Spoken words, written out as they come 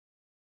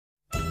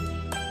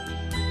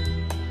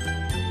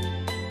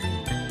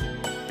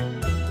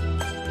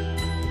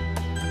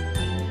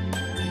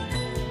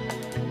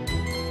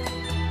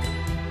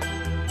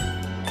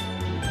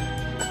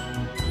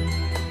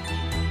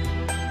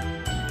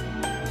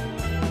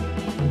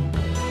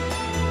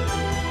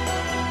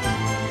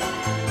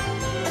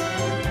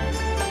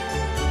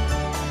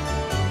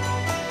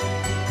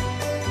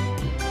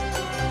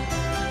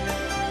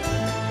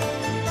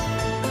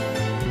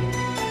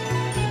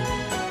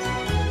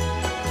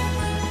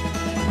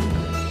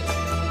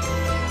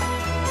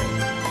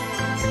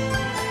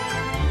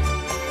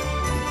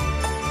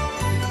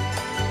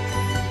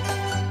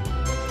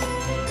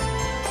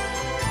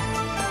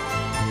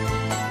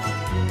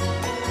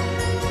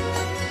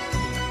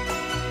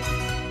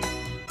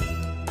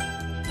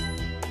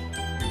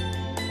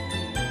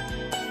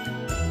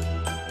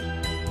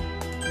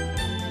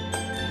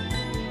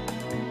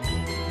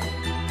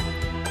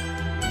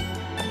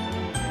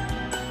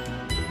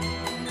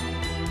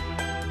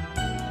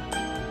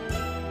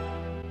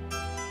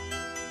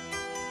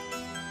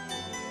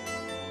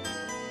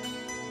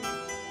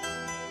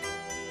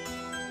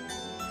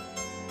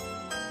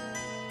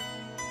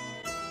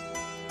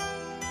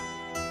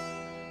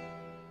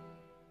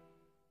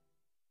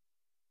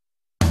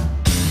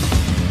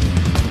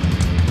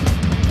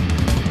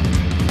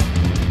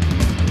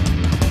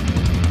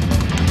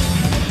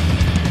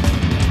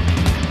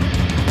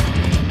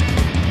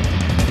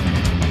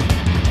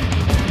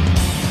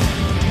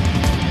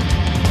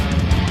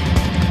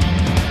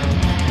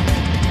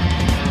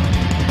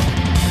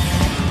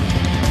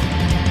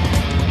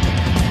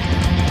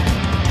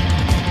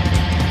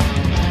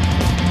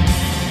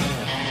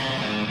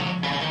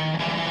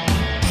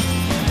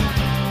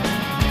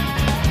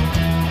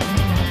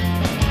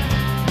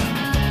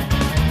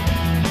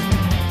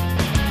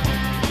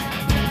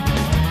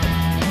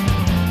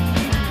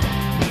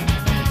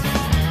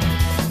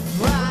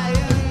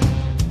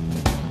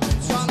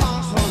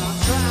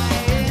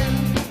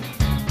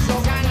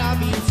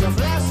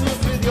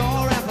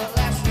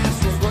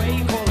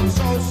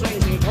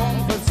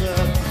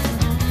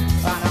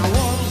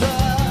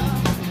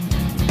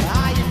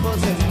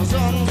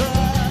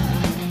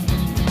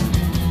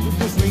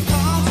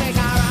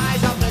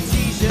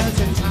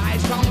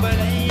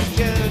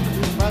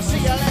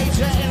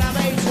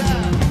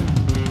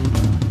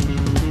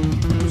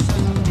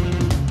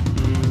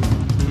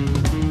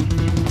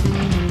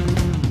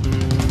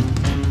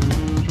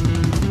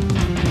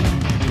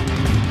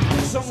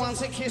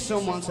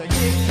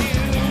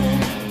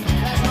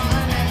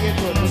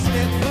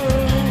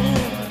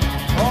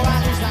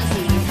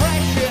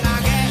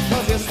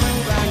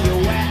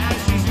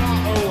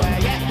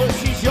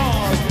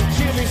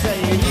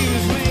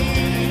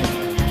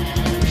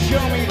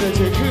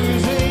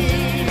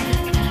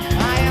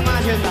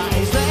imagine that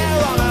he's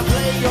there on a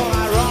plate or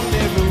a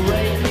rendezvous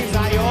rate. Means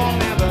that you'll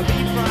never be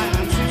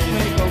frightened to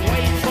make a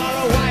wait for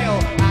a while.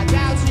 I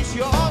doubt it's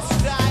your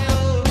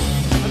style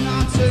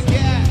not to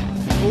get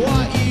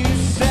what you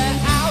set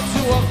out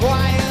to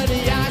acquire. The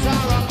eyes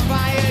are on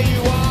fire,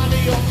 you are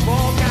the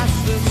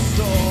unforecasted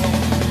storm.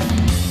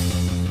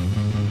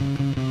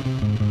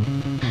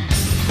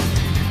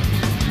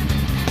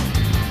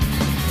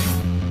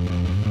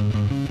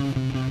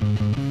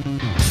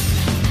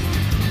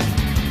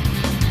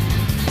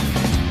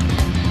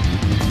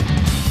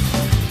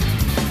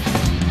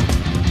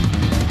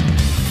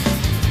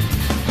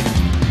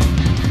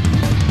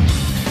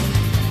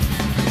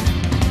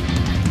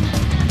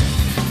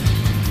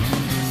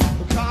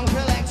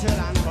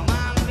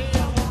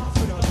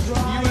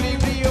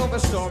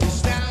 Story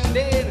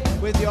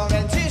standing with your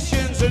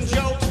renditions and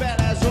jokes, but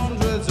there's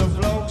hundreds of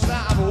blokes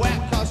that have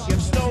wept cause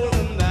you've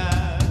stolen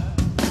their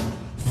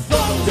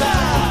thunder.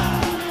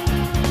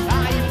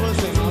 Are you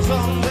pushing us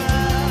under?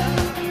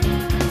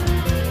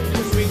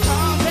 Cause we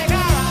can't take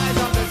our eyes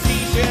off the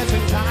t-shirts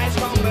and ties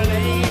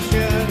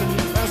combination.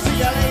 I'll see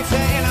you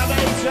later,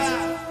 innovator.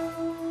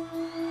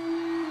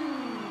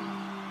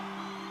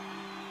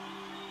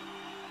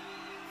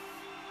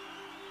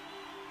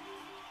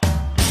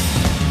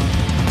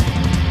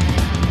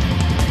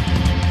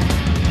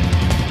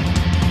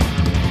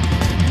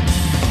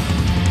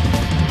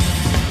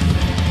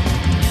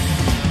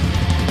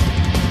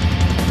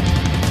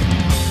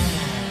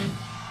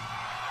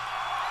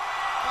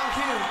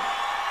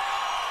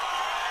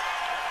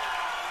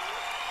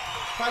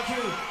 Thank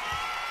you.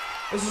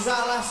 This is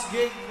our last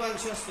gig in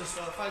Manchester,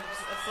 so thanks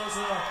a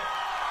lot.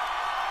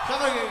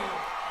 Thank you.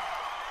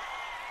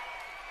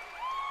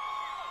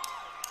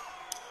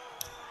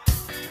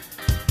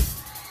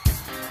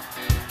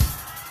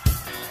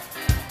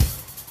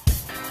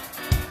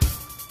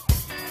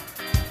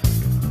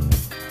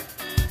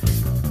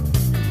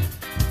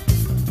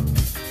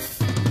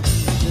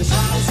 This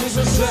house is a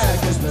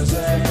circus, the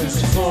circus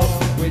is full.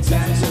 We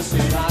tend to see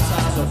that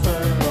as a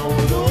third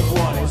road up.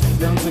 What is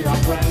done to your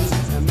friends,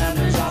 and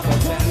memories are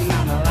pretend,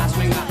 and the last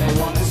thing that they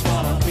want is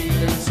for the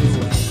feeling to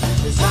end.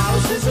 This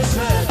house is a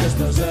circus,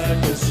 the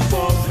circus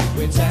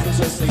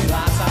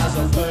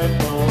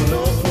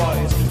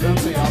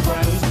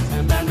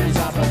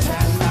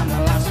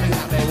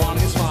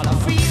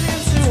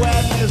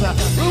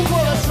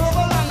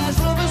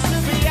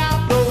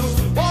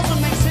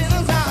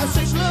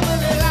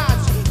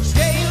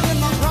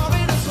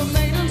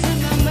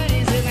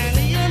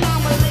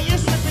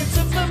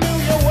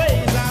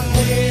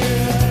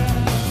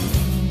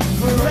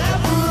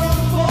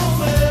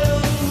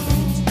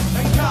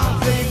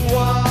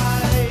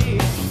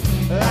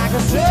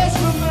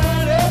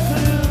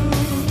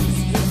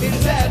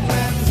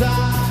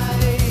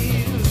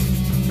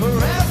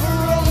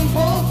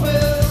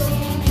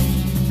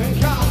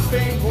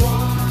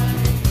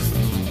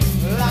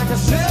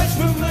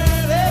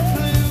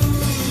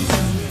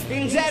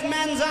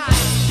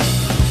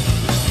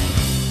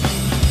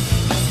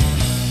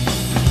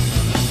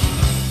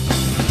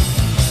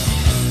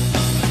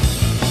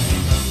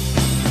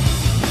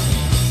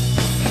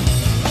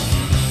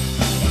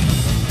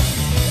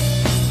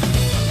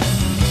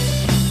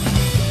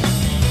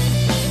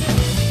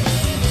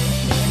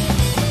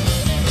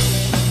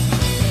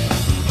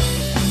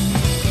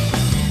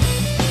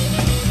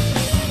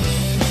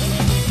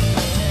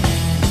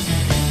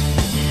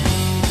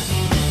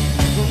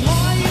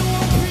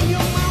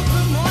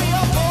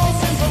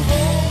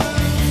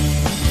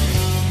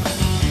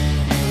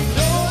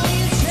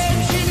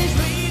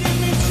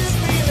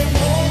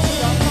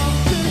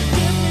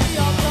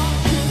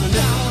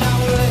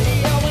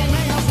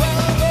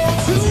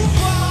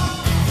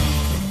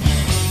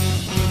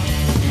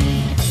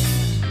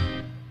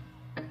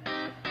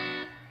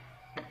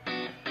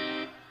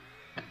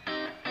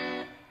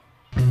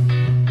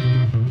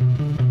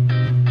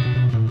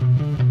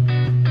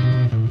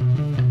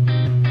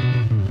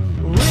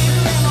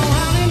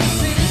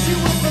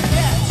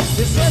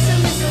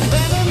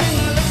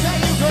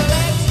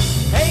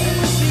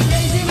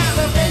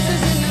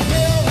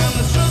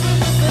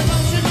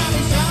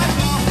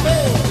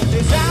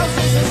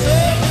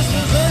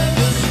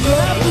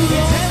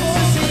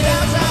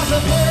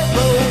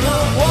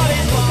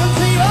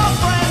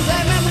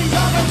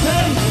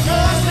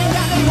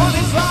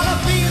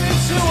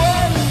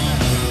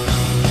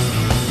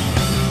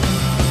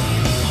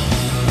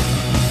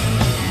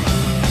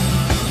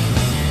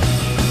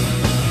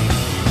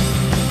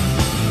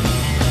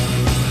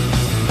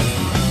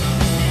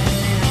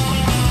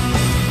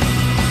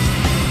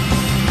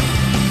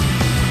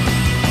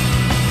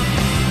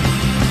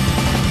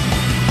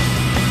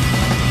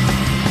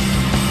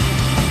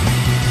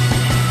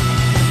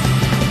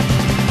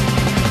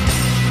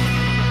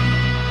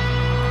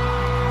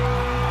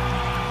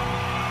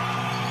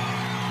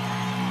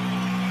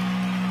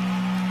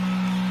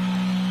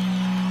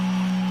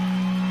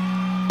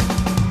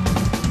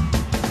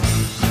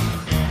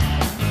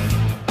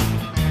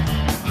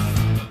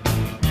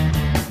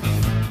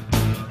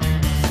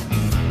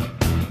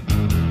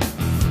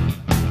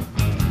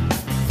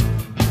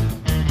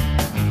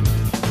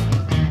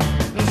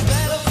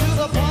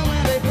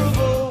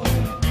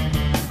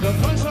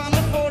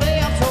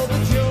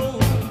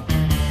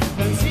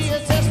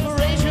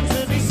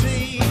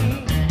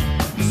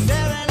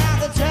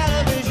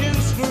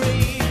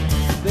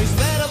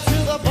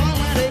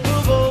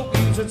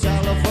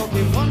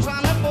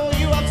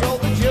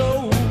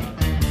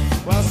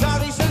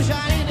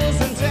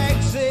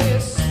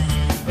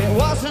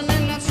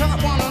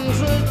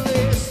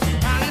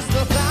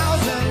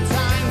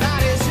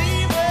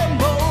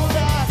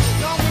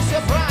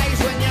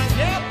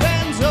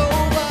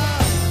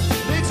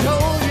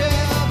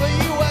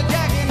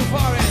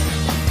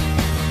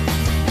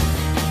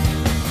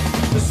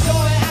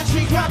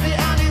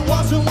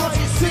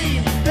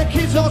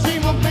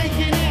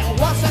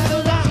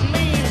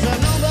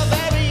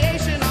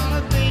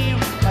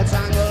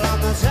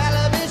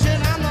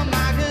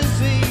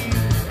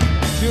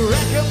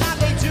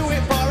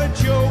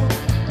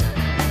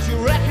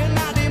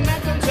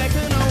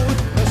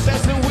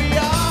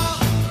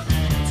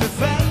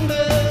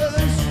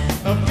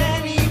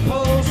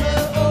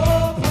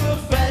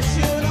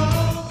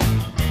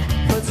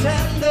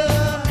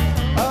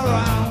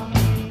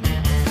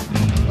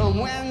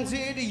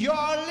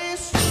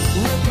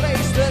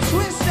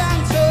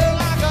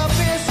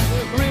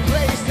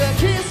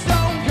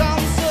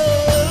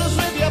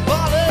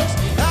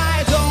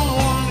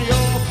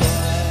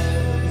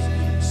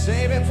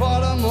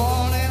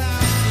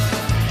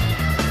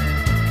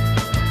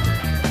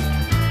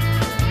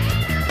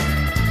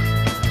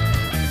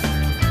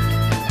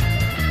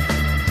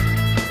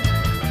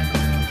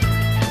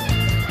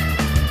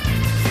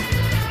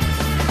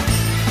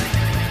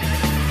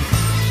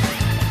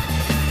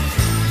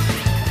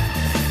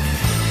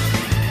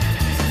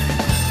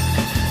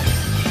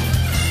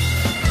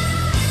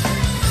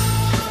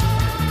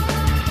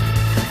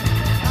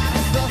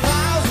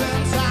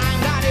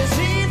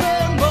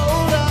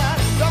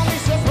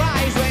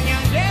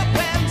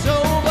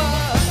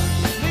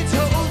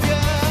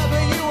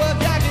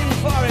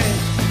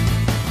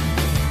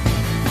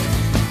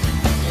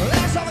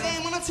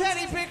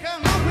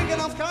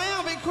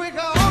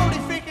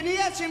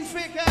etching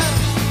thicker.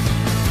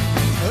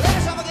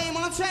 Let's have a game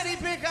on a teddy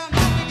picker.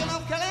 Not big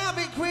enough, can I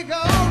be quicker?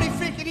 Only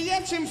thicker, the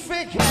etching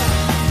thicker.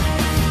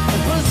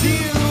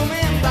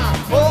 Presuming that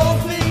all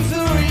things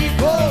are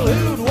equal,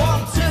 who'd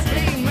want to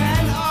be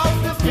men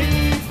of the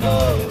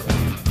people?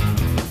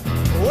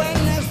 When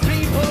there's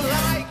people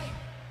like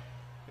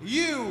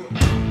you.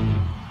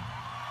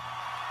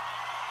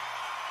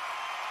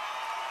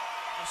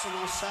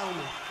 Someone sell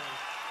me.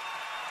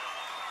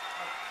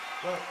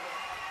 Well,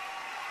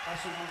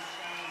 someone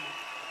sell me.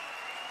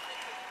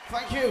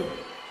 Thank you.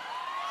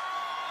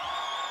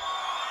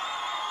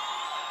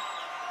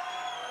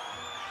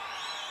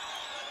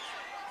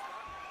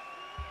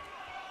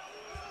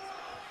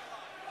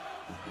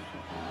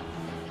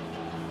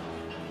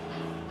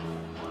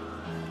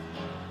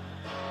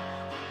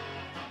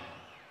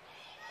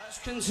 Let's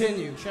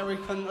continue. Shall we?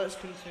 Let's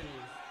continue.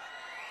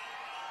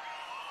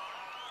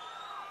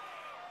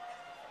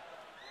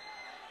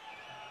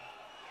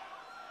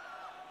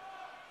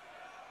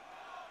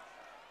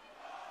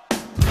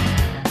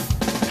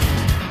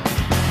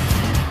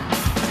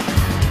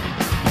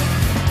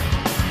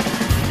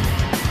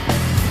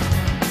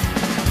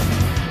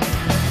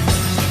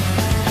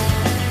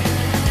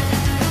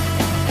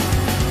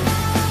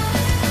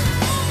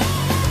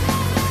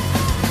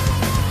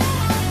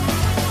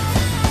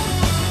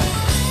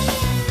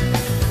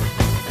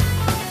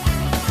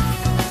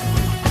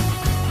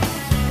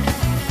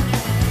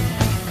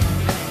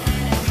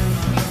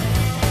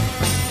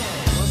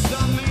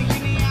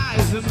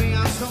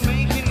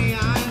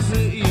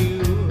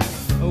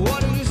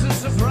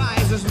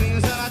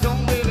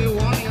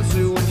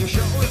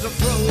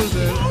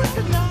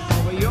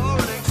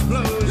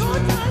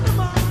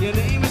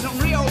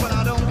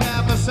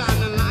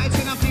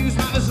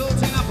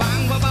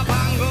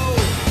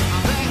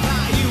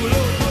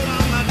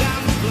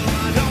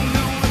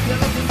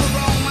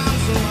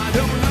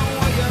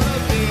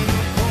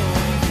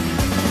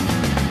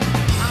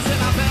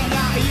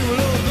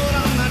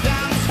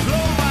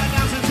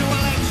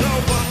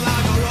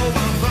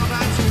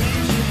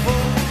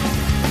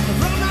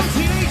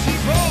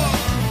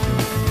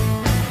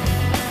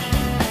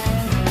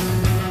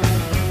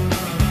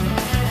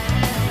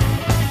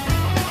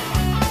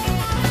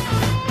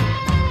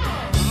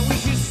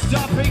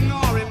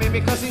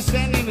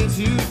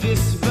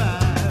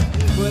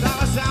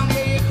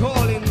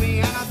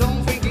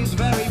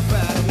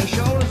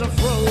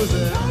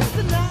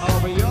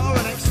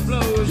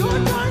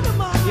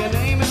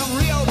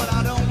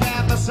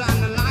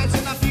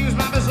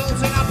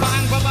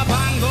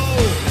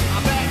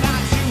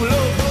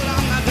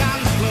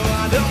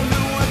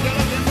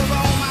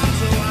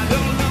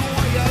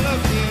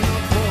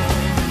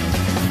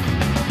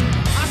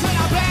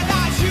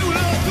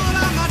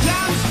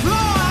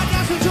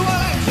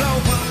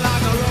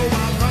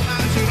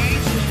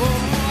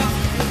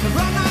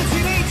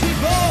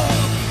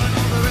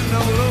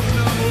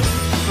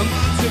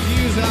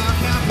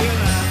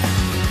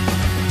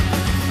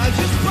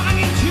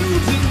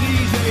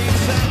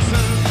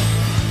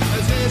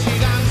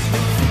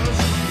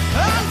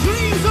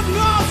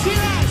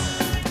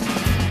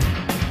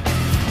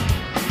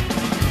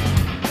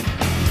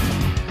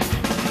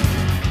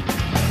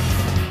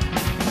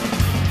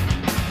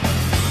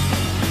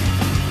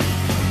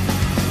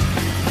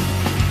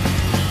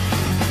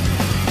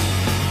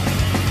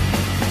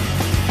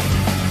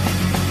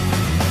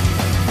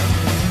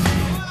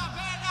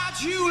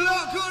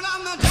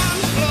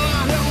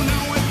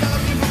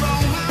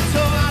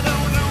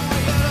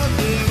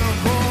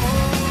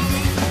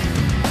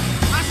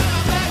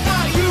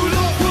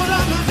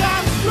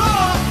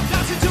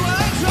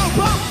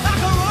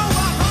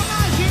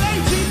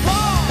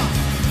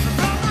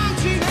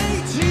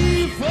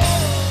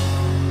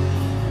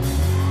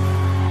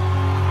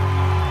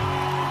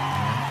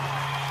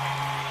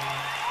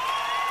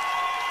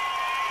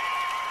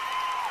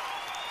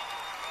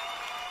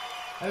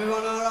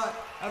 Everyone all right?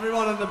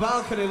 Everyone on the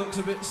balcony looks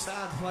a bit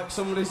sad, like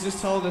somebody's just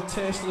told a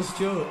tasteless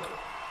joke,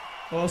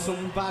 or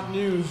some bad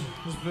news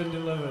has been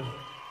delivered.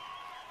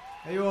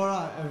 Are you all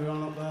right,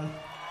 everyone up there?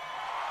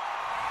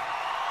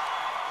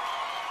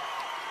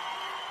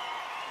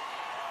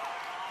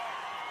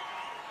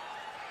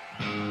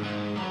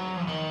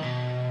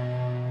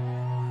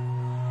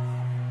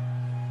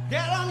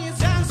 Get on your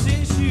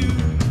dancing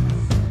shoes.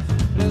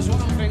 There's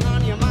one thing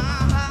on your mind.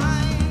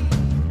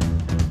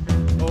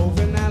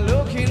 Over there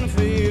looking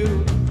for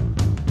you.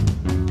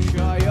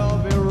 Sure you'll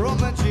be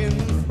rummaging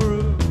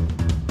through.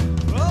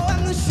 Oh,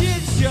 and the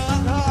shit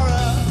shock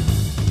horror.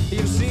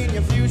 You've seen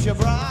your future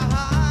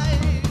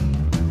bright.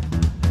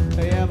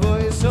 Yeah,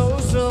 but it's so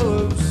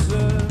absurd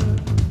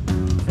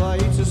for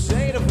you to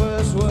say the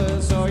first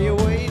words. So you're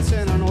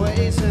waiting and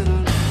waiting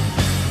and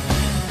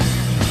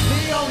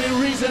the only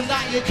reason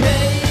that you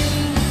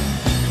came,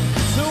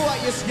 so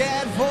what you're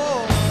scared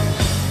for?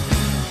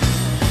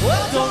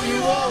 Well, don't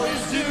you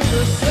always do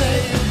the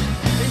same?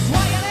 It's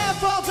why you're there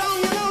for, don't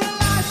you know the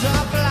lights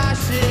are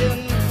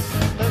flashing?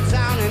 The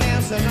town in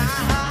here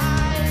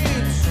tonight,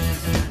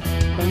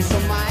 and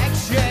some might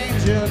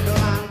exchange a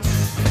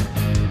glance,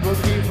 but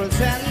keep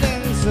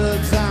pretending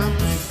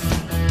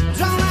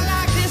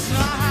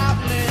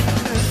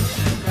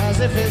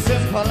if it's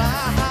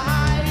impolite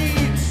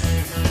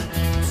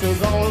to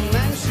go and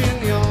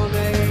mention your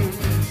name.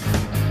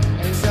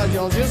 Instead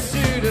you'll just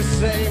do the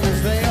same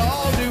as they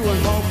all do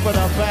and hope for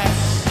the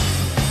best.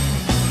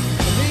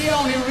 The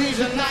only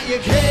reason that you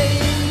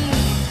came,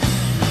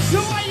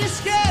 so what are you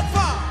scared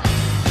for?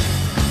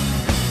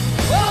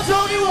 Well,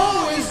 don't you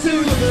always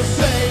do the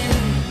same?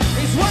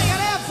 It's what you're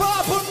there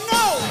for, but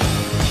no!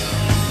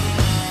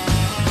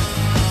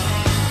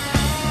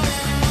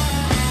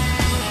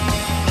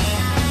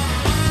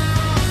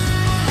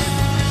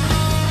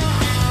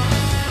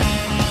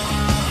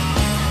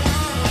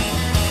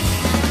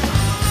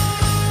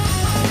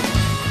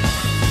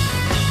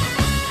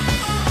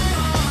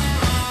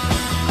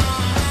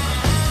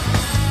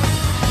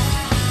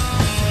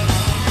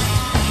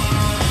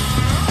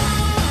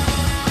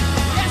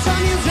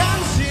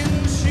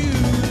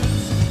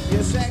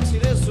 Sexy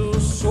little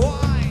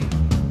swine,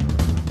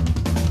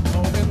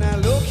 hoping they're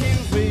looking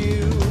for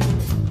you.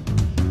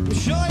 I'm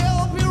sure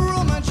you'll be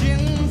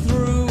rummaging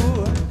through.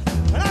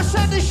 And I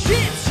said the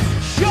shit,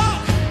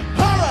 shock,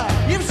 horror,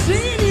 you've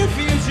seen your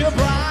future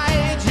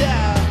bride,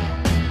 yeah.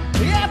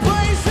 Yeah,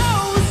 but it's so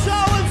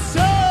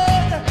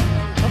absurd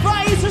for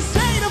you to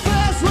say the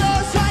first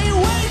words. Are you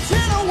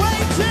waiting and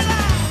waiting out?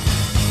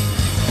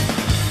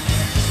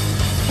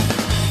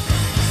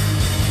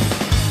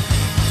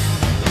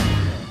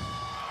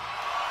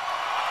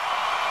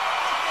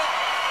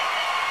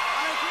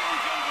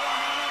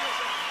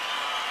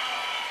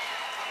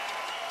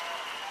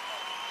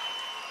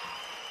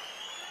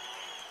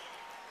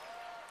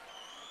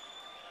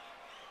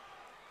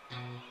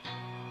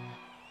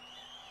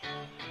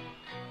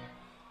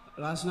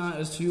 Last night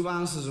there's two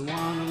answers and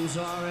one of them's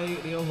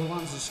alright, the other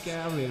one's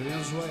scary, and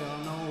his way or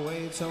no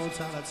way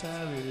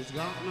totalitarian. He's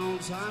got no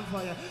time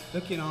for you,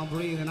 looking or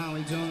breathing how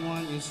he don't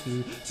want you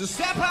to. So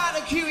step out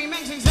of the queue, he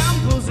makes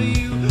examples of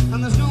you,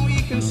 and there's no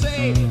you can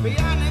say, but you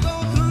had to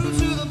go through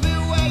to the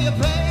bill where you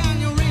pay, and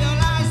you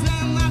realise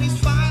then that it's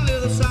finally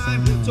the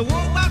time to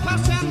walk back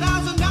past 10,000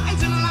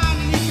 guys in a line,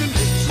 and you can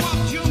swap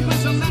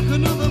jumpers and make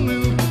another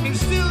move. It's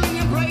still in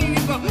your brain,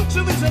 you've got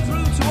something to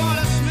prove to all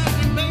the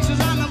smelling faces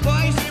and the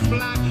boys in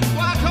black.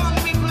 Why can't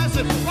he be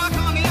pleasant? Why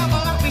can't he have a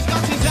laugh? He's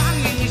got his hand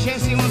in his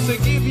chest, he wants to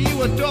give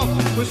you a duff,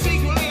 but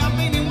secretly I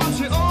think he wants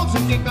it all to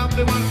kick off.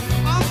 They want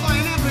I'm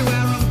flying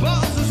everywhere and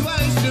bottles as well.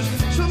 It's just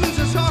something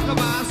to talk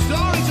about, a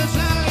story to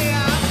tell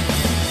ya.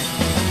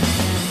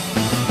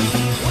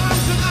 Well, I'm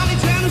so glad he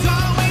turns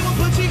all the way, we'll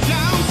put it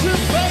down to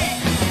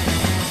fate.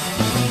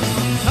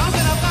 I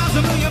said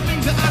 1,000 million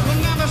things that I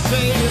could never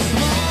say this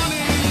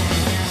morning.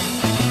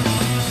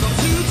 So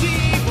too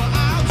deep, but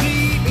how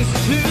deep is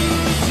too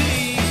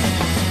deep?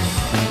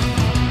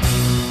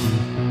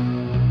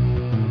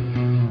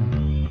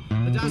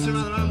 Dancing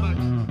around the roundabout.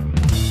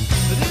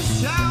 So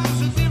this town's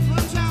a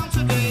different town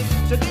today.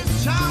 So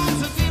this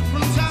town's a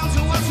different town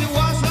to what it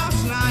was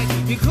last night.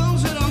 He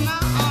comes it on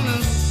that on a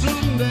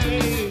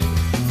Sunday.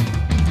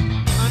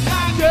 And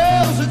that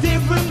girl's a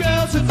different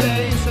girl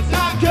today. So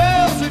that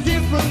girl's a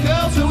different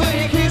girl to where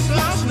you kissed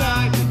last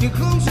night. He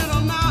comes it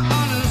on that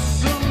on a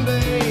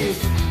Sunday.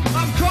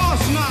 Of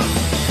course not.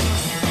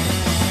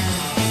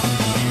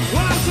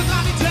 Well, I'm so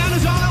glad he turned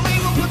us all away.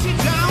 We'll put it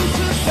down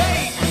to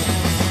fate.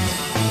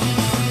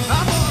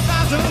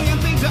 A million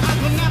things that I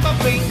could never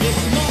think this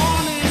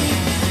morning.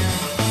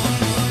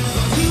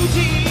 Not too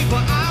deep,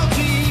 but how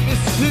deep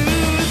is too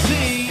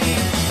deep?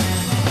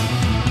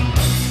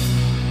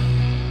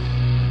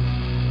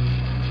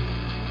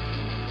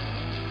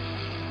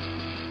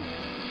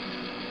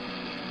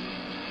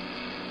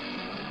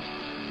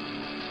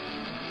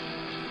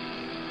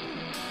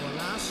 Well,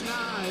 last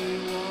night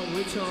what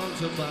we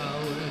talked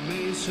about, it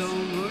made so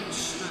much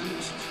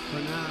sense.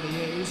 But now the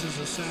age has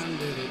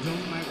ascended, it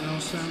don't make no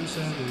sense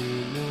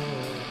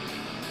anymore.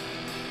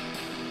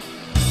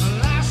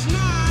 Last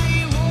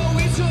night, what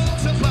we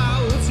talked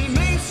about, it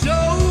made so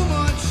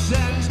much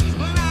sense.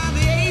 But now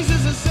the age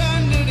has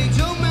ascended, it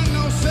don't make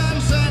no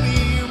sense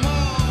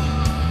anymore.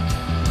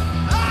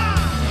 Ah!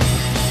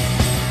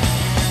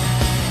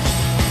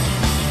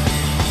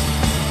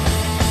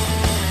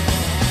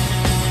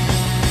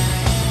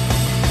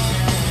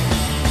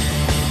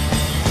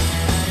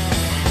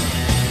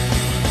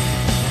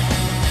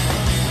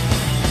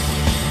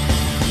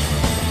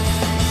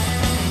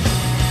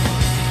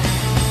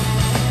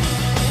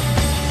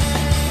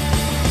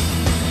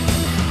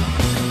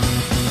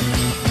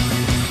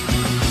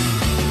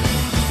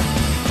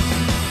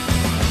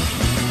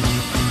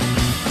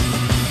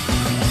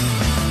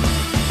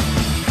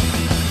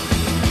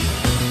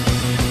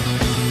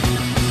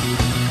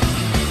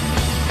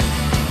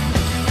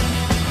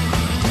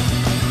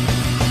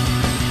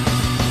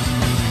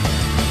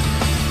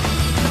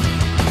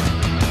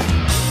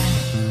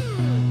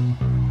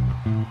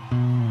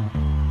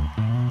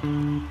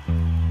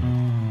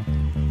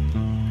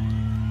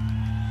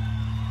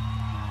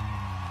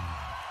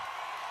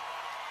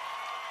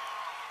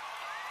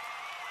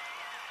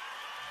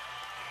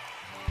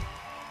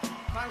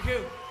 Thank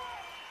you.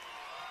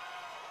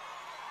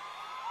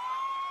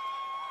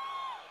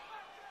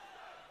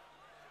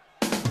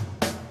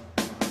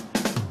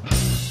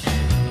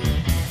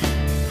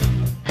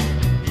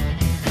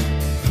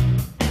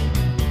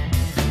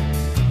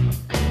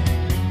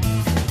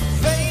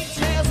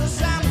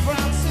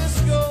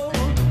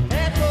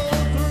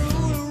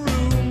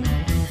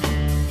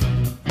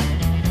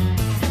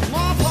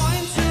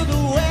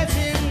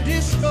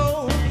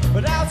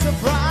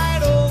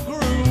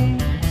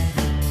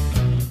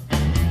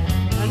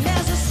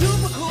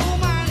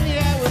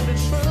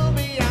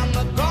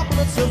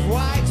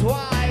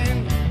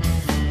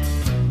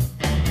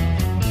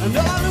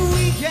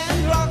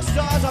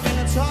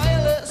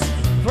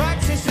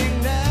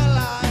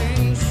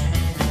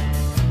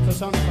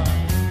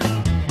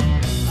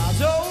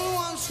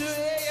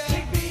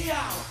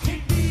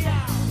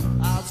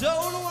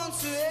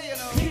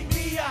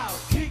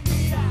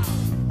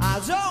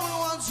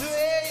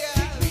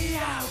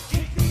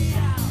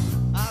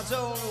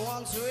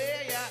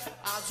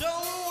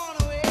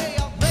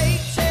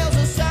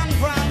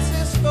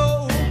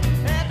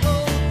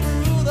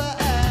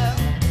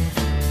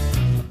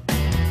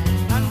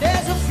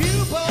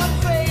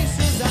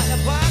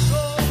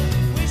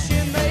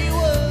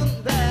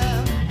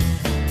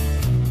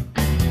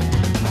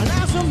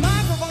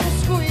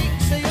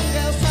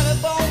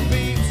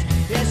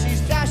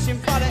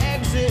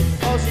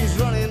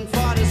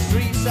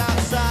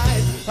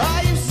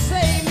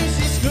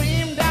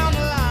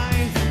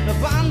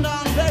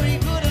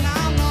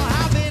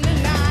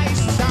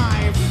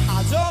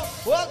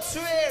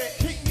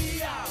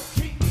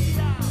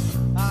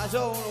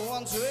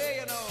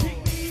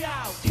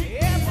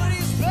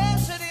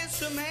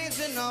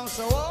 know.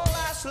 So all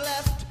that's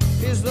left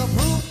is the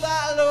proof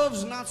that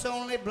love's not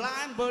only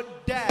blind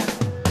but deaf.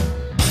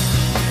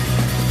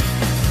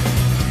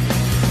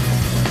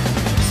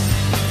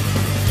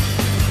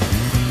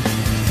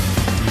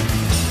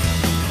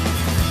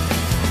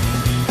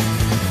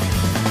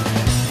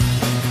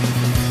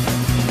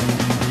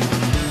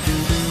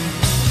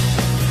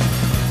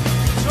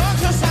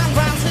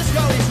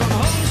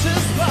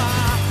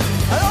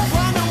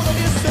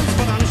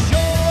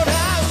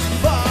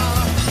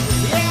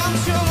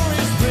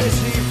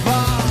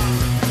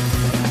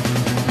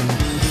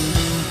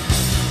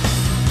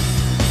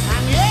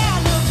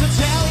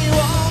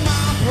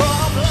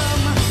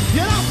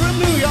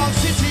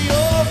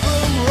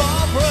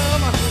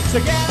 So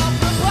get off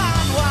the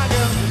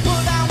bandwagon,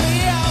 put down the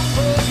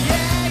output,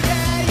 yeah,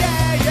 yeah,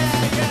 yeah,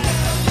 yeah, yeah. Get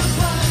off the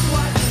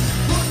bandwagon,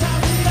 put down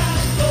the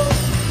output.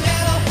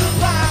 Get off the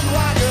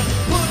bandwagon,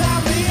 put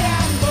down the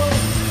output.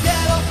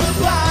 Get off the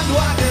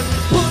bandwagon,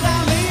 put down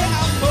the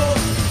output,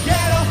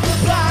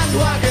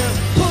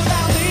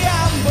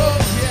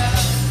 yeah.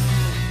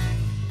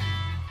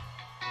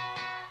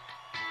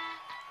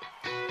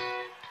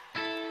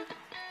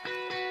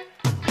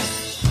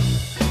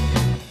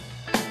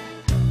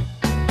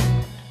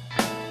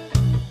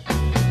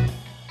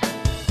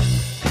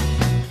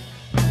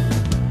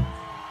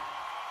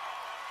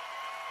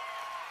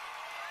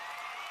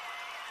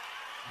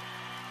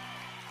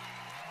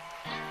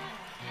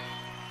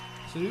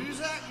 So who's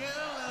that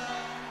girl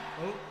there?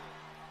 Oh,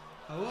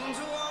 I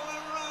wonder what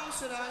went wrong,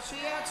 said I she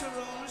had to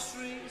roam the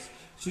streets.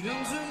 She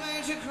doesn't do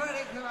major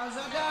credit cards,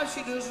 I doubt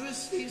she does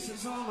receipts.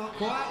 It's all not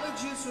quite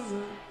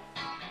legitimate.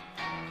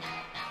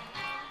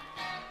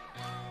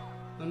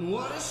 And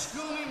what a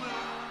scummy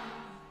man.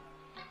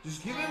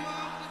 Just give him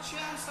half the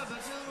chance, I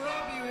bet he'll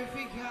rob you if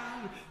he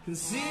can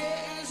see it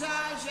in his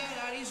eyes, yeah,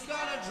 that he's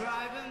got a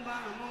driving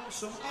ban among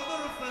some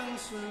other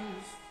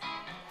offences.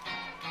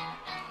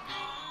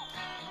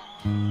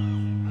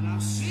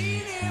 I've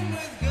seen him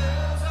with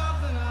girls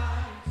of the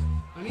night,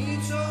 and he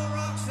told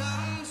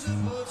Roxanne to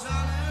put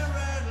on her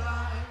red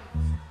light.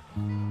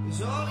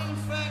 He's all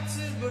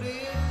infected, but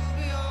he'll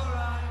be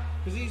alright,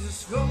 'cause he's a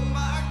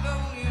scumbag,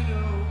 don't you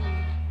know?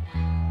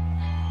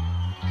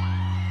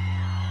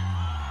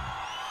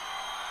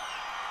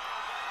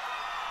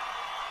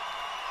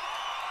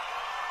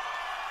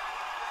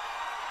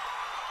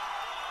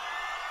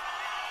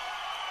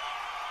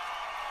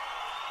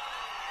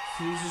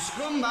 He's a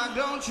scumbag,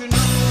 don't you know?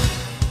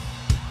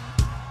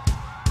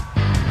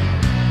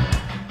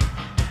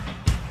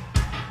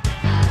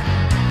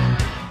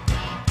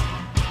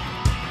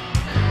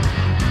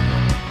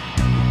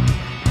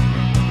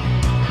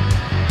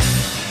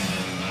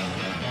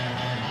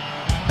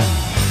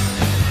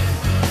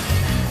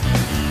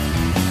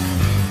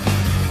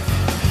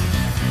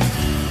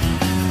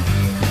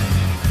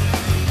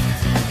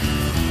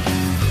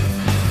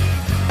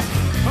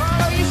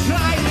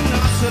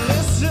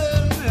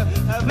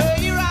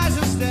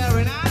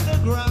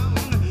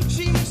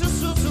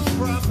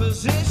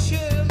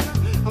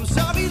 I'm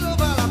sorry,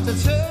 love, I'll have to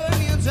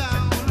turn you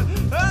down.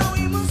 Oh,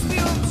 we must be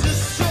up to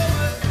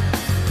something.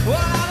 Well,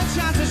 out of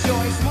chances,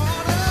 sure, it's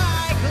more than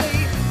likely.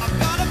 I've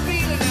got a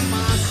feeling in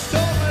my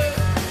stomach.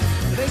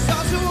 They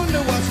start to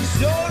wonder what his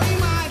story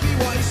might be,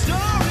 what his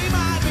story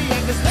might be.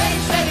 Yeah, 'cause they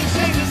said it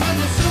changes when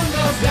the sun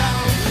goes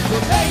down.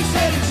 Well, they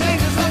said it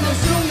changes when the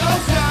sun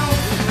goes down.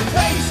 And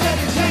they said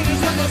it changes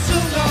when the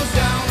sun goes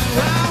down.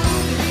 Around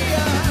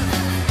here,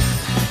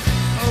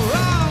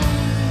 around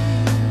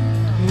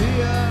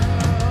here.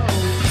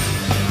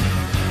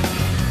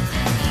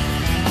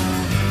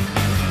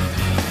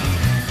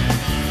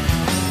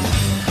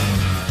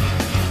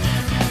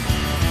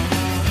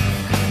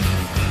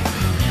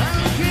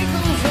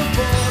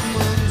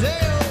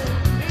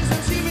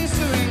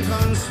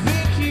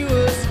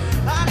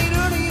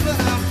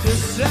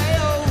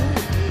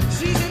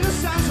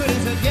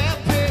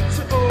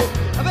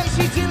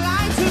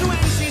 Delighted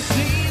when she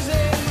sees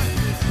him,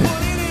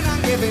 putting in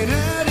and giving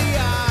her the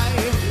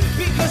eye,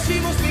 because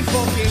she must be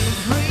fucking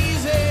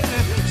freezing,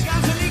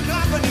 scantily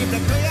clad beneath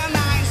the clear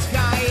night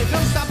sky. It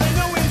don't stop in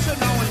the winter,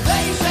 no, and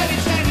they said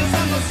it changes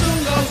when the sun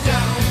goes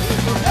down.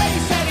 But they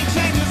said it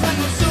changes when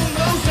the sun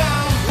goes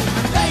down.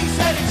 And they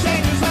said it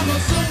changes when the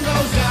sun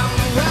goes down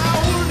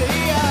around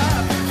here.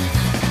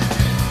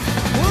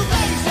 Well,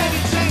 they said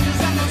it changes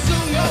when the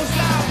sun goes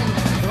down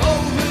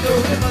over the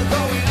river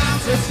going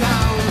out to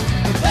town.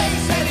 They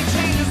said it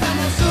changes when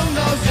the sun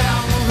goes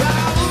down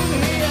around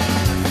here,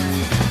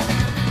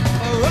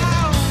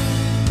 around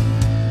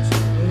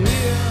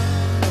here.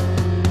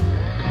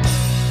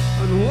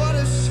 And what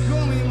a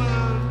scummy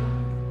man.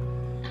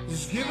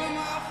 Just give him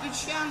half the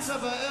chance, I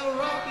bet he'll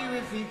rob you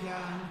if he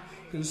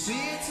can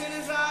see it in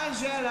his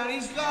eyes, yeah, that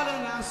he's got a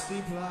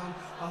nasty plan.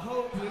 I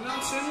hope you're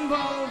not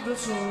involved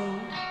at all.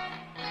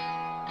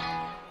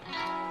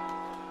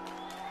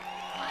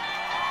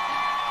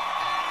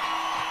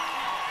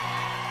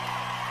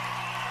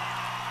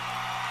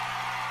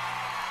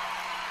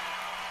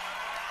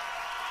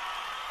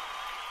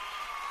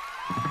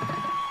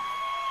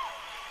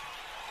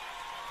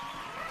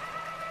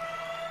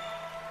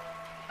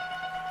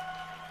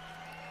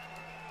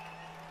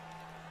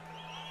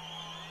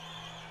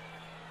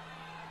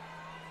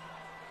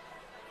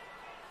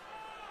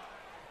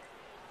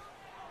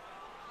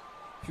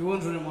 you're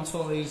wondering what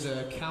all these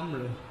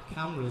cameras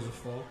are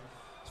for,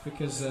 it's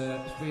because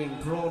it's being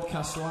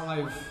broadcast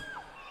live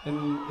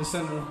in the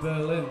centre of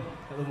Berlin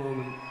at the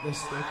moment.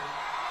 This thing.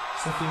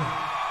 So if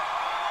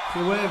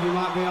you wave, you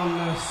might be on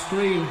the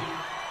screen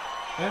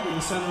in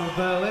the centre of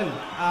Berlin.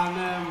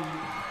 And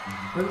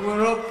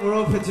we're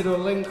hoping to do a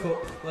link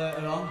up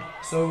later on.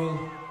 So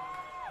we'll,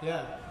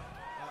 yeah,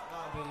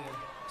 that'll be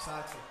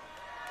exciting.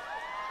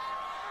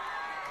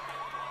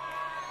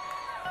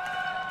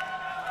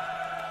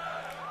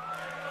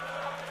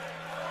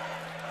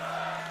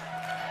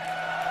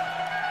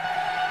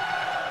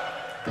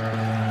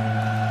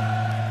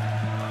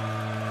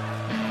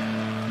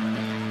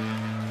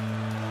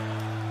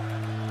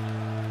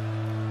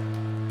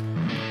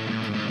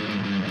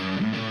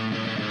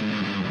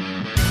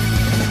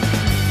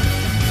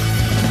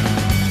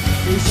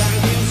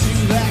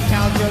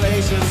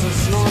 Calculations are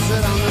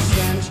snorted on the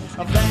stench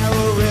of their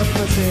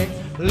arithmetic.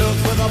 Look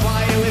for the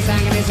boy who is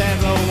hanging his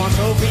head low, wants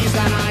trophies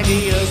and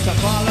ideas to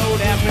follow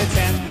their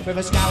pretense. With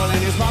a scowl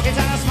in his pocket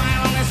and a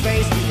smile on his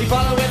face, he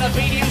followed with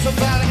obedience of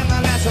fell in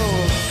the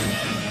nettles.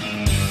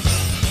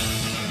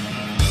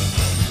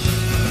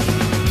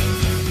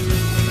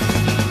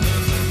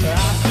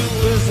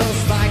 Afterwards those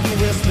spiky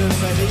whispers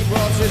said he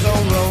brought his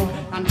own robe,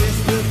 and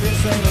distant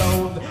this they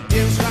loathed.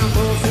 Jim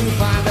scrambled to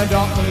find the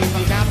dock leaf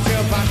and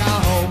capture back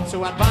our home.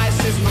 To advice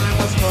his mind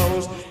was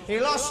closed, he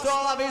lost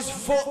all of his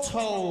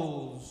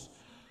footholds.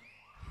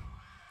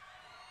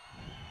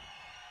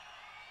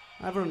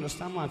 I never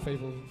understand why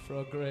people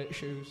throw great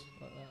shoes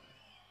like that.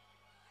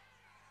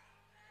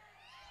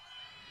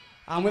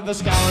 And with the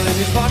scowl in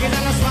his pocket and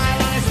a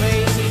smile on his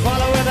face, he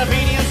followed with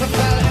obedience and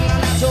fell in the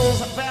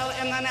nettles, fell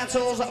in the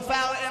nettles,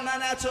 fell in the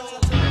nettles.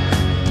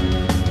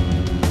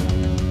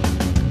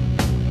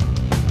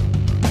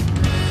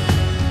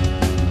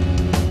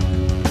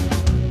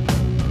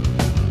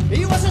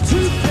 He was a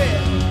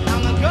toothpick,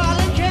 and the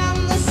garlic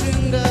and the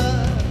cinder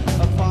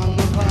upon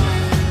the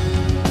pine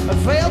had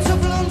failed to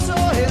blunt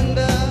or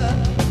hinder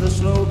the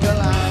slow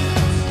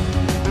collapse.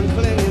 And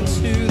clinging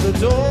to the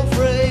door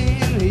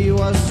frame, he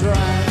was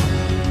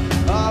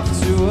dragged off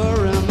to a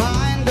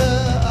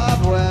reminder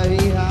of where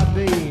he had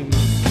been.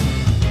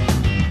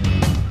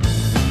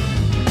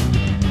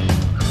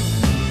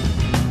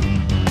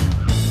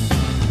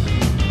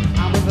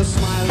 And with a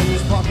smile in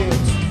his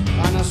pocket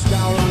and a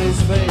scowl on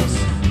his face,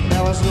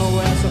 there was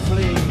nowhere to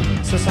flee,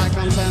 so sat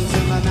content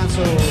in the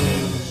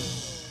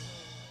nettles.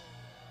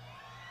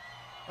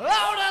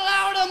 Louder,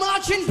 louder,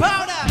 marching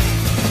powder!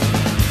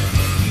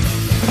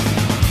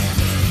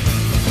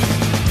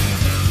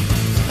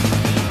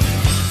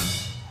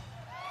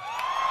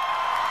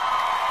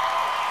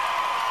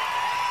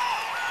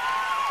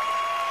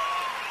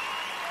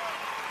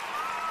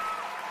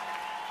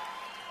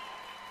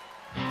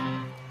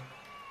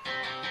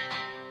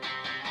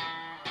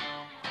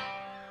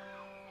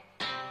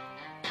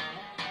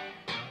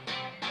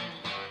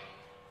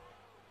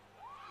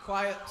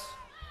 Quiet.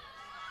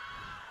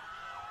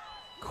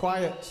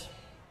 Quiet.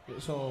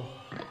 It's all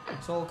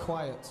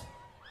quiet.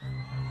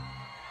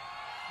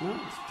 No,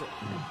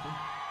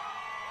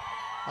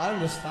 I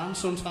understand.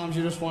 Sometimes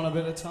you just want a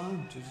bit of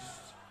time to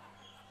just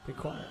be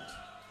quiet.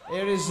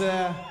 Here is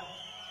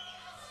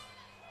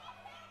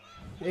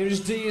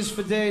D is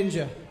for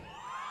danger.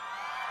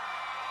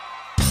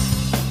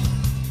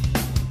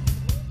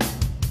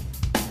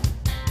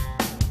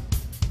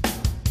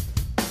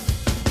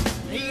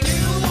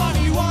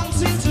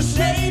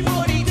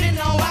 But he didn't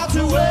know how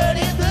to word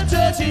it. The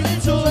dirty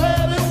little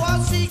hermit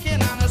was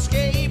seeking an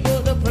escape,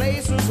 but the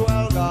place was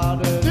well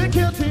guarded. The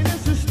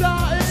guiltiness had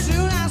started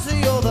soon as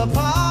the other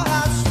part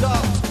had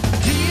stopped.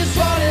 He is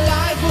for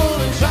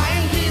delightful and try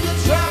and keep the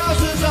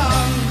trousers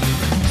on.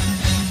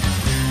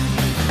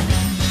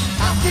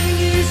 I think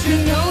you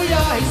should know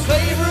you're his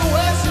favourite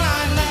worst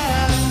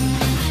nightmare.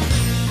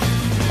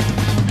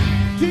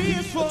 He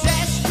is for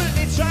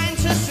desperately trying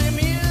to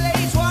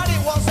simulate what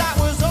it was that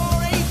was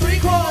already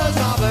 3/4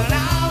 of an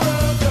hour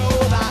ago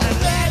that had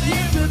led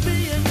him to be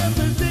in the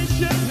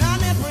position on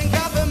the brink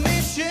of a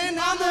mission,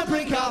 on the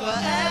brink of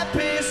an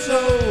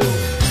episode.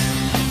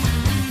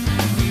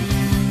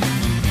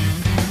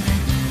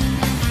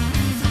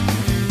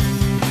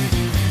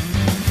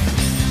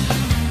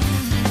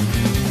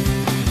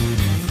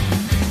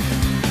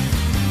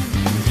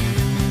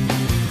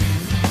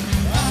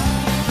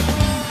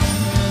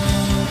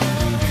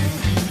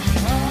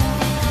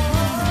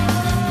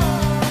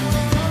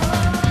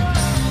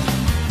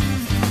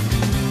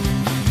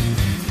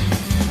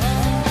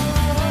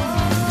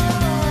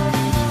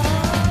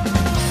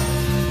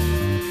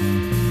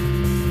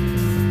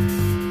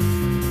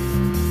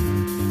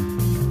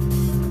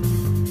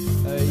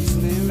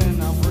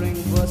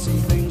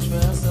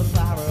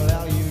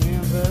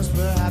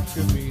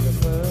 Could be the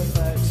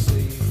perfect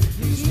scene.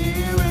 He's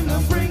nearing the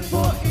brink,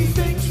 but he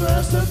thinks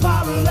first the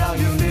parallel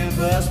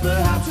universe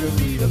perhaps could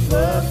be the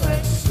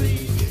perfect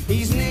scene.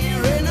 He's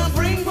nearing the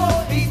brink,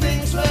 but he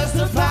thinks first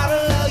the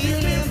parallel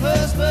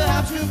universe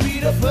perhaps could be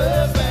the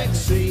perfect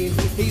scene.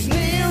 He's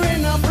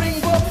nearing the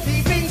brink, but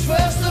he thinks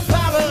first the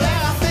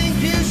parallel. I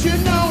think you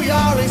should know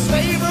you're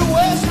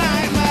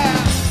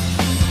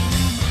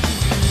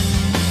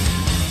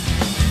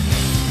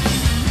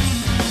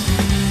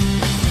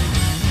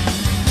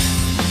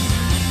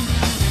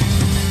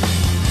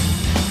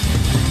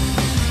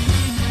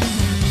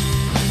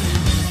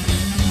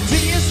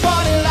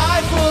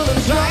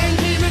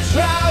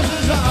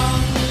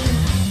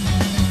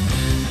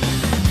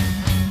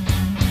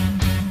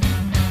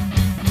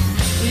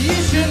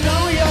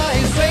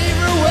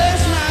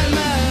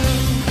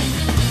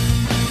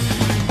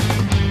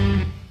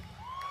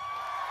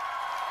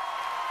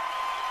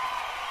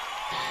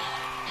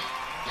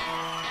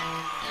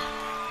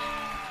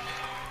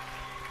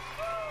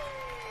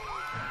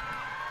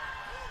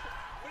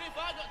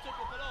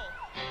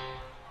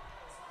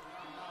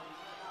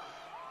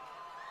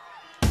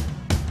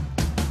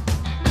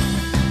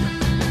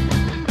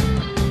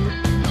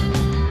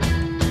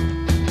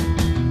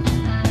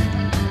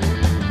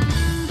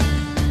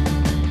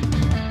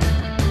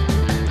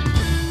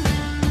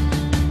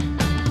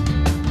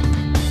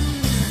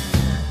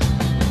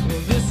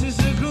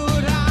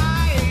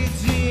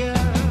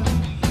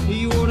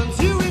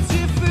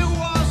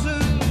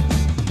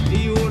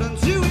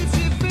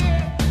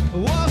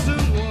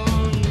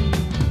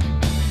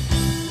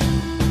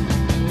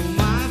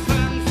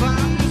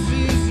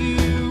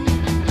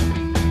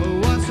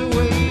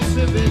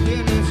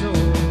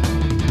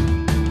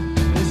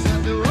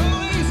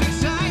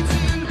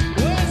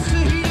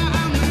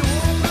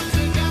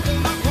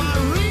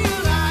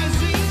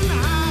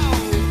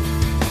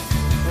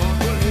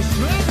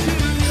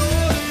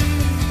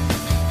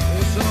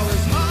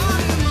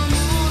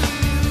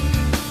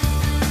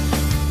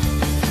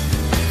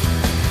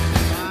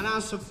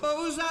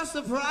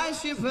that's the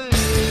price you pay.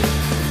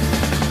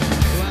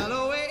 Well,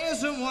 oh, it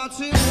isn't what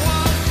it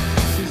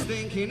was. She's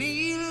thinking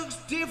he looks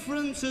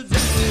different today.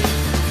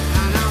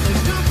 And now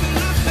there's nothing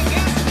left to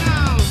guess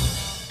now.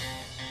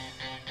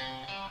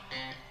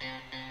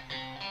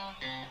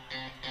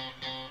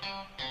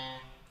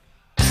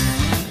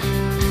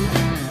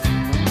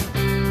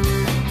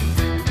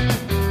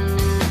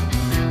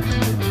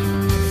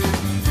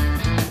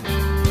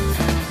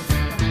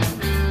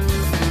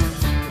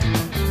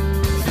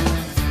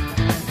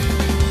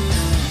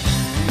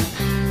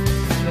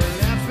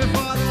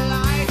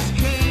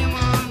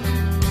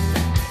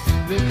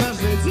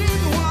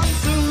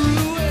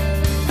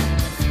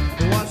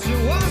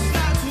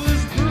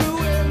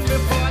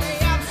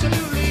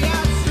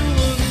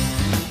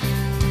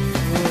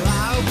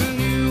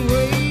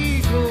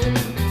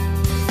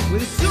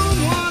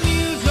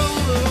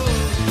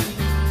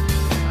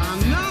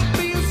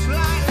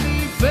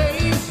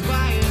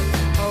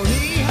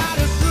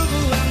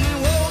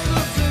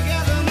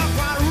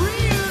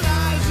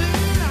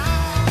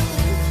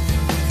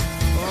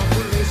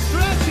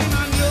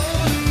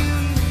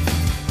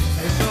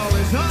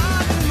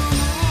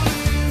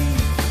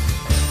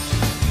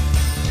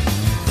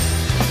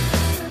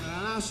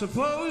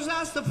 Suppose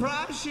that's the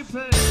price you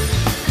pay.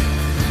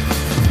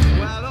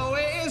 Well, oh,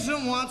 it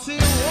isn't what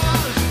it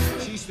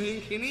was. She's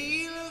thinking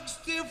he looks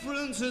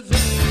different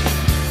today.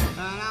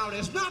 And now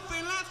there's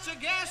nothing left to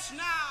guess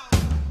now.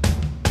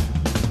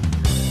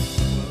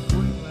 Well,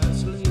 quick,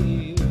 let's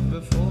leave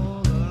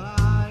before the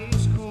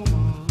lights come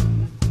on.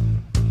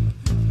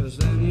 'Cause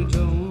then you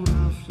don't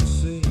have to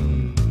see.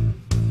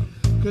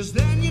 'Cause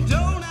then you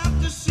don't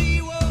have to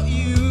see what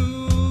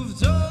you've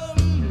done.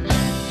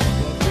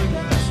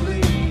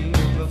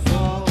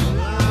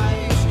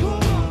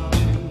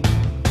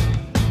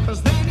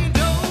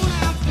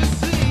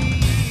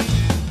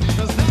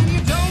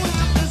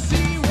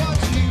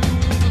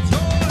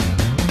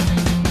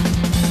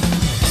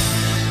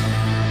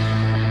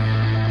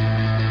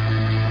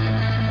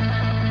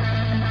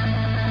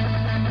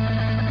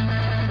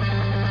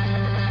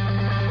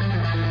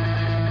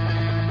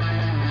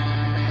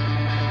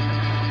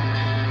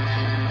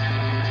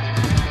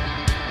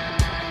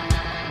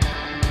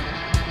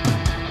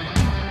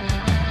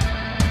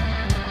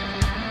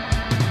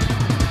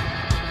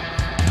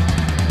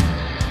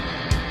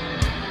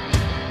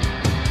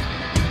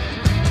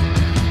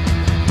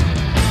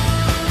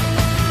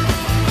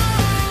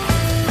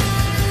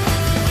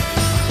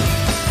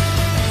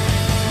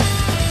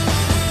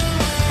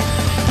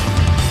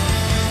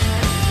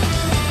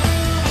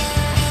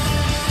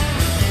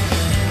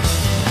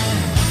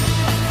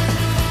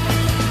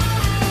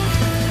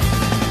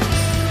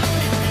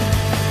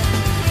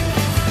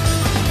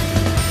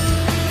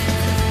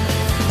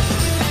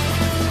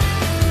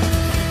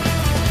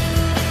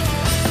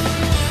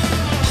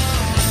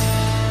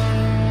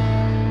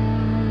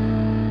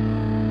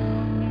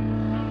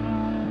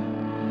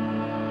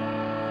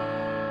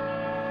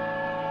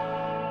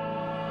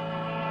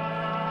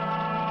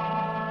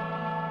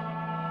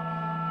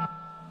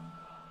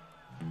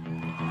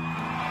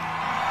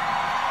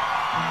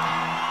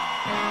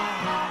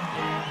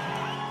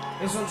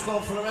 This one's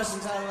called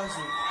Fluorescent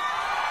Adolescent.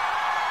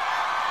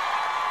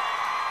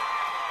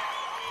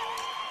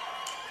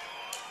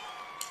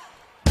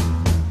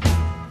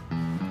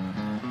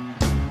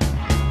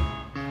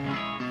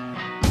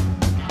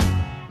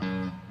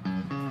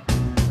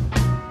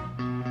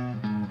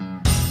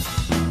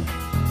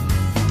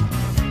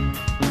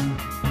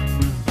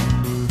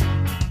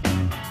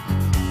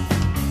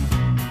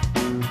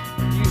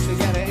 Used to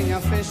get it in your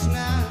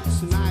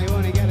fishnets, now you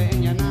only get it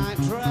in your night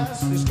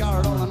dress.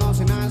 Discarded all the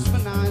naughty nights for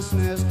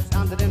niceness,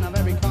 landed in a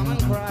very common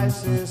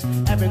crisis.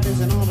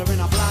 Everything's in order in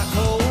a black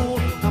hole.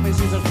 Nothing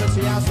seems as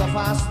pretty as the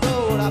fast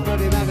road. Our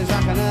bloody memories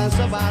like an air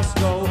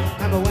Tabasco.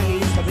 Remember when you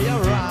used to be a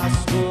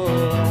rascal?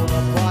 Oh,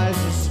 the price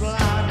is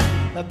slack.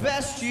 The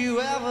best you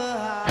ever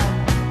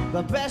had,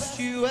 the best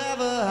you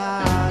ever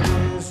had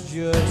is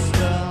just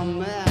a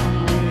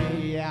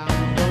memory.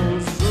 And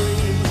those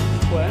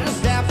dreams were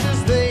as daft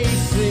as they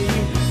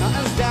seem, not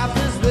as daft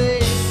as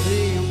they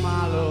seem,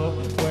 my love,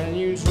 when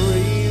you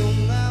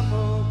dream them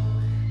up.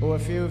 Oh,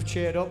 if you've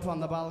cheered up on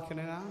the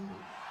balcony now.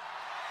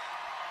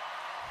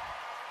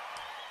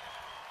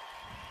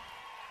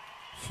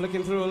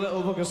 Flicking through a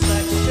little book of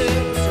sex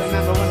tips.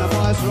 Remember when the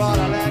boys were all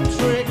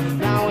electric?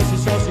 Now when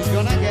she's sure she's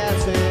gonna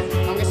get it,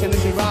 I'm guessing that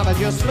she'd rather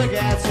just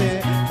forget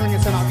it.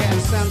 Thinking to not getting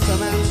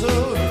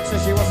sentimental.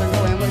 Said she wasn't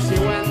going, but she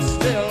went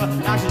still.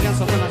 Now she's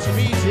gentle when I should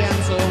be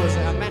gentle. Was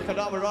it a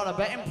Macador or a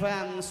betting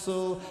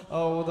pencil?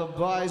 Oh, the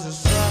boys are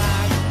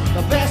slack.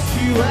 The best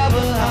you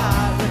ever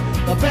had,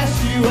 the best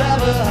you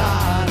ever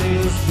had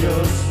is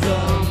just a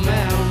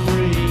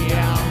memory.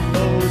 And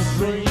those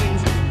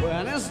dreams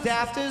weren't as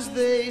daft as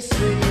they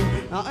seem,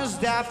 not as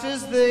daft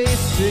as they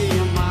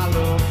seem, my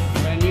love,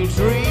 when you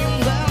dream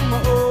them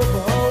up.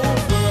 Oh,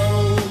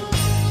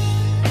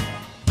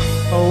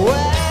 oh,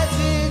 where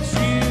did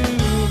you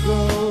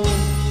go?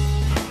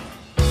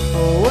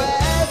 Oh,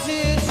 where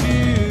did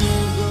you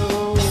go?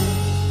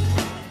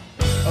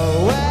 Oh,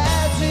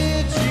 where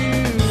did you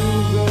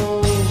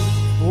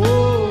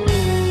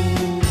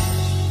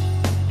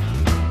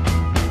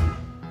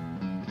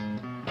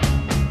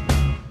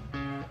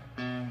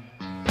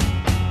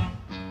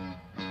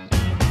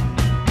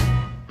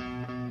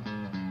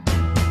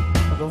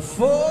go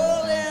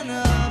falling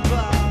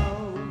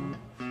about.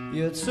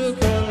 You took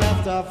a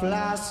left off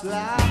last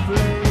lap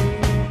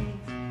lane.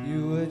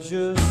 You were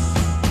just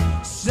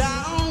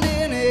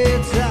sounding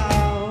it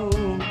out,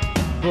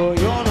 but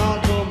you're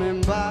not coming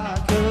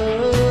back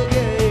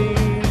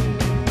again.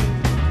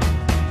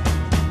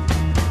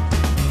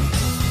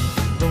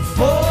 Go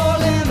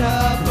falling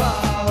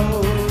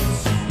about.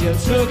 You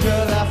took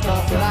a left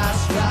off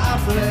last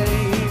lap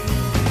lane.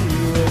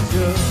 You were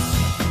just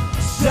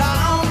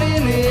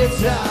sounding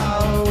it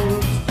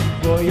out,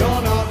 but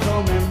you're not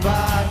coming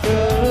back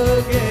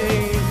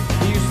again.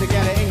 You used to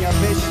get it in your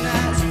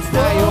fishnets,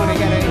 now you only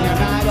get it in your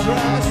night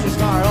dress. You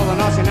scar all the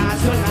naughty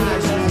nights and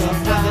nights, and you're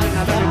flying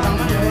up every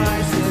common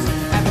crisis.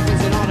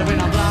 Everything's in order in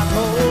a black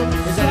hole.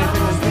 Is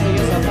anything as pretty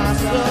as a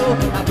fast flow?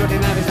 I'm pretty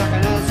nervous like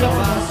an El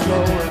Tabasco.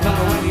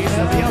 Remember when you used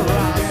to be a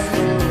rascal?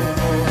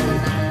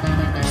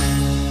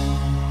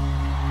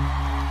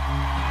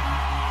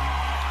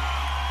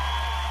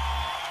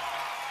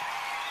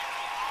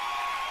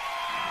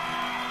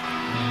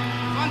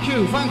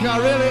 Thank you, I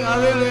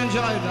really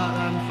enjoyed that,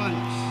 and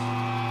thanks.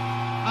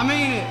 I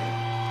mean it.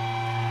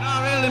 No, I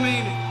really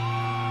mean it.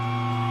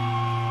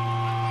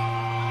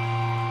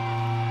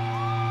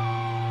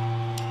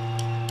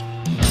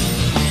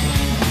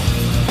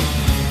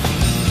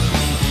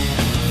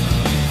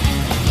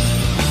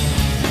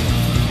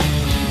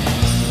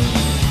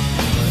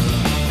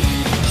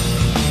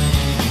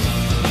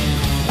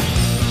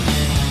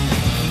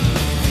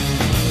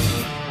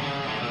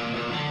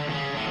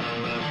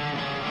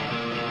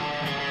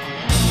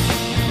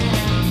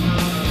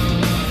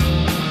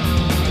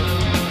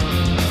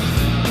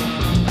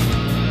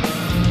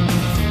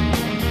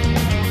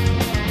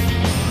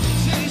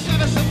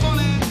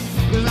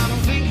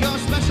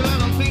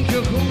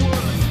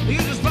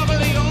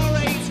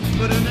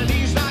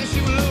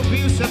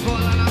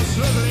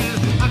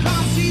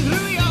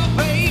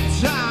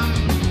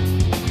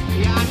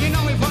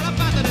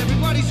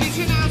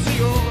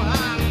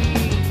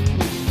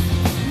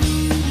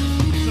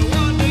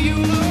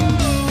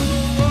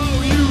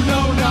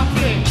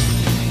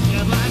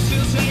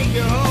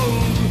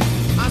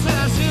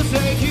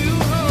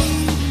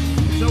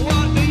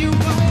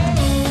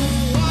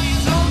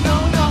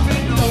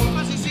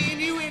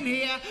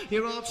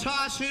 You're all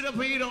tired, shit up,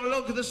 but you don't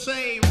look the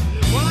same.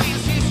 Well, I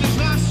insist since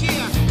last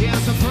year. Yeah,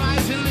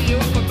 surprisingly, you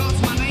forgot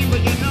my name, but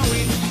you know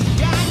it.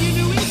 Yeah, and you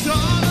knew it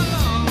all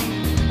along.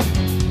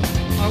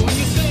 Or when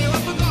you say you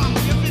have forgotten,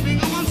 you're flipping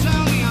on one,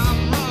 tell me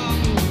I'm wrong.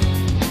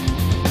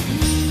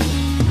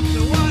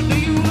 So what do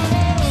you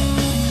know?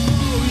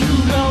 You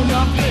know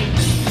nothing.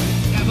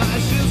 Yeah, but I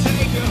still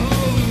take you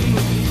home.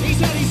 He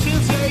said he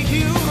still take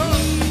you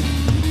home.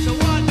 So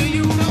what do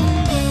you know?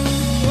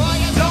 Oh,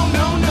 you don't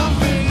know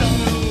nothing.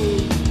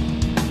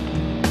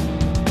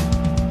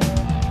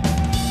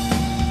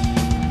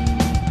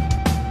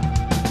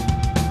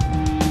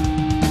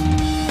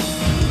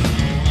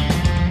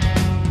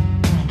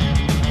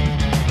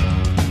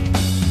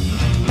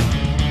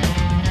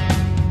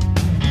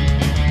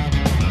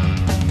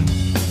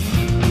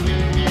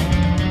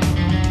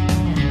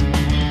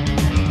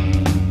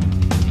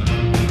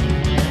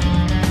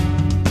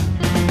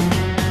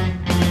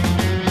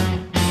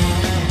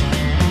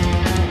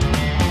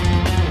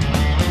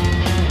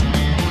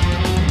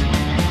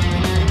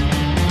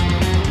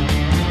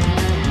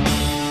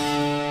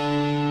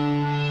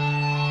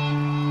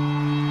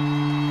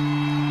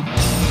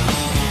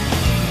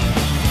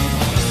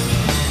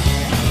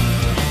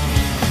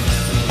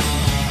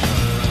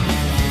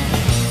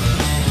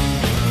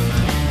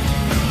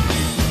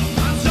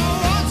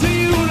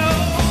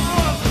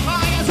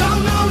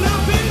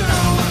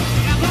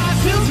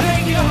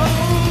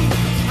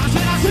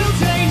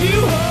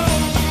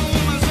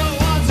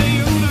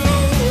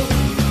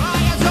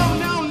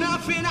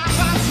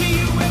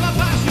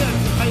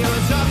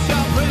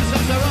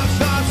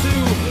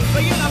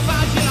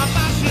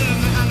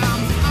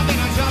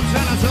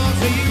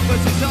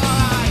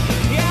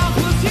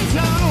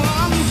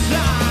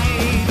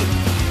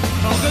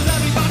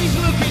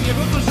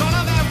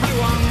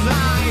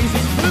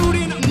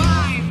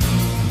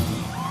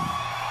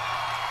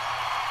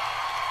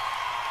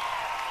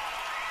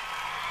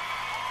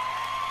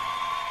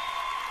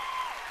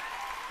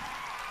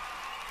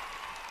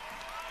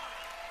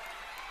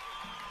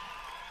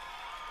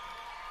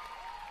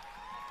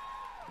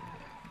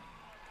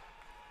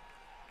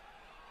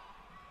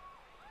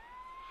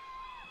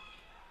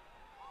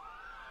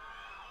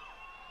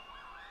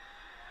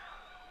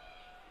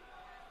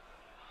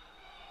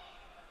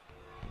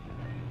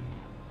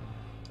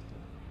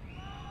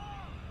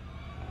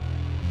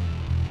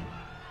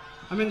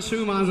 I'm in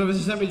two minds whether to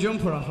set my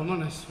jumper off, I'm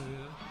honest with you.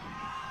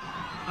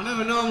 I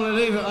never normally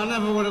leave it, I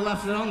never would have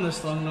left it on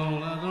this long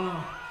normally, I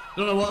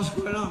don't know what's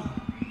going on.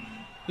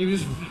 You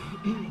just...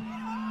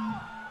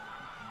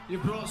 you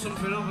brought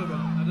something up a bit,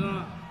 I don't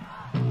know.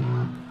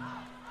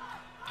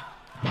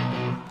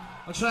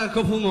 I'll try a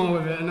couple more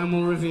with it and then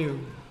we'll review.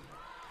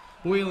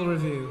 We'll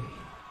review.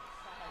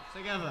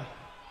 Together.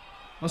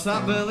 What's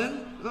that,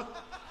 Berlin? Oh.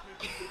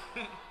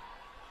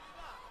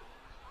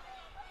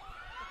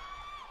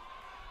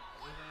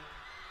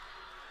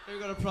 We've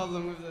got a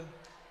problem with the...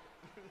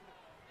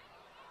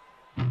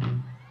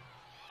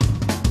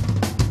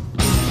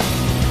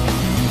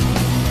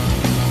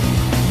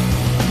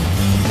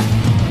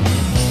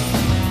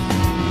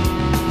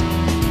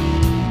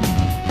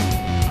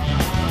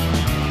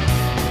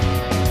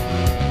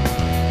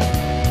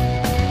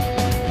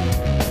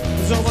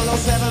 There's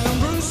 007 and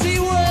Brucey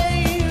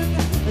Wayne.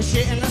 The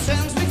shit in the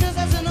sense because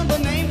that's another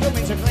name.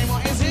 Coming to claim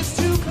what is his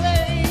to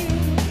claim.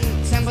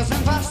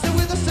 10% faster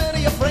with a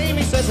sturdier frame.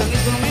 He says, and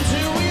he's coming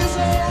 2 years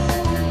old.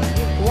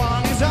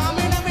 One is arm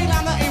in every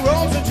land that he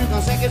roams, and 2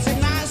 consecutive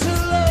nights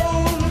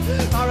alone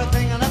are a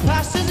thing in the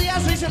past as he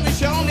has recently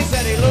shown. He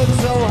said he looked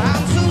so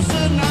handsome,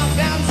 stood now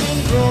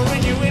dancing,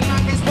 drawing you in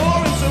like it's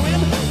boring to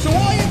him. So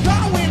what you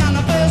going on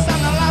the first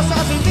and the last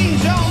are some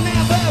things you'll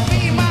never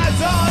be, my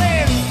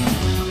darling.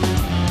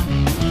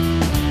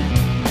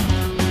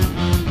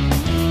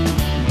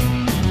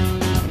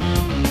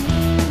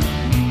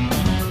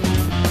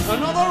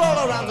 Another all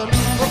around,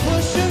 another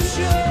push and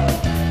shove.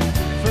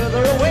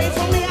 Further away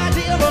from the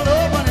idea of a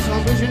love, and his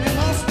conclusion it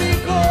must be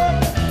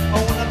good.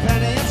 Own a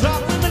penny and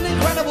drop with an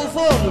incredible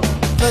fun.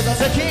 Further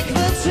to kick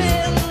the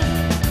tin.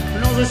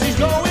 Knows where she's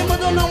going, but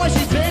don't know where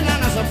she's been.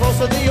 And as opposed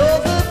to the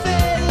other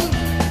thing,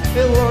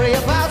 he'll worry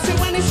about it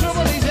when his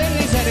trouble is in.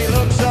 He said he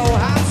looked so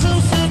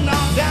handsome, stood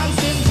now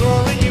dancing,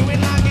 drawing you in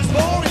like it's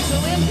boring to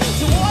him.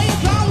 So what you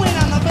going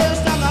on the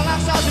first and the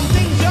last are some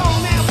things you'll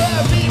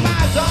never be,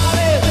 my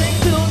darling.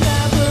 You'll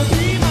never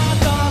be my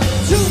darling.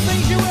 2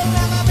 things you will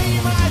never be,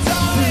 my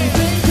darling. 3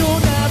 things you'll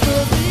never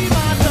be,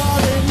 my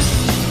darling.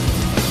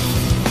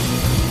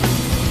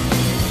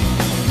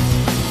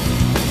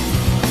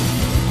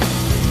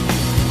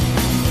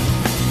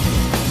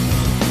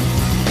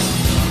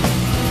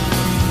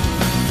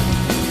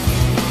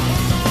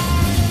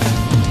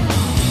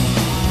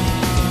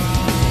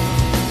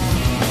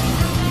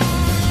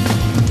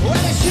 Well,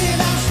 they shit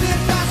and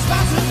slip and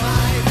spat and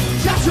lie.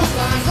 Shut your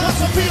blinds,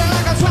 lots of feeling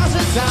like a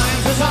 1,000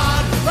 times as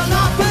hard. But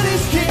not for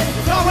this kid,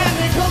 not when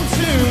they come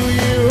to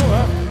you.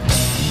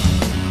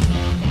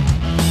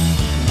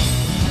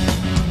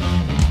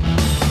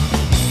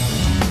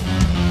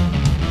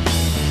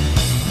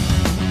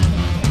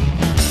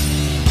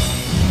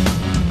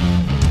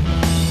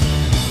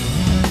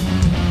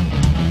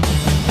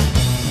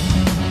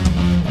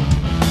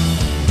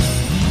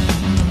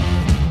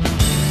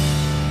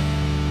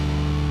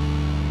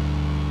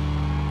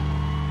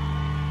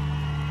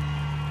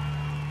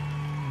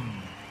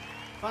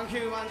 Thank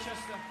you,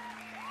 Manchester.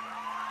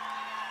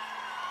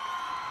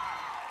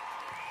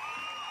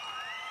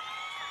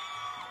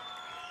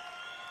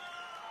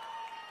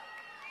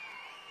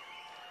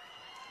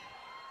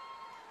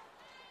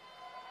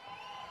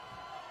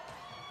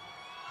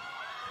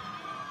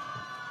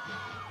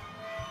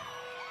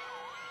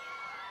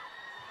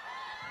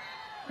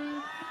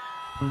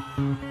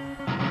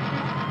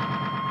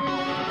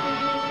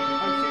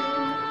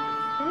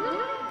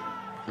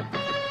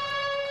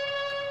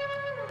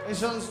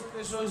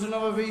 This one's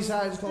another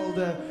B-side. It's called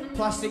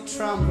Plastic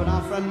Tramp, and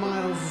our friend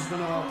Miles is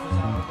going to help us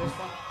out with this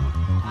one.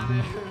 And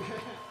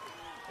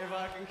if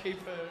I can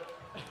keep it.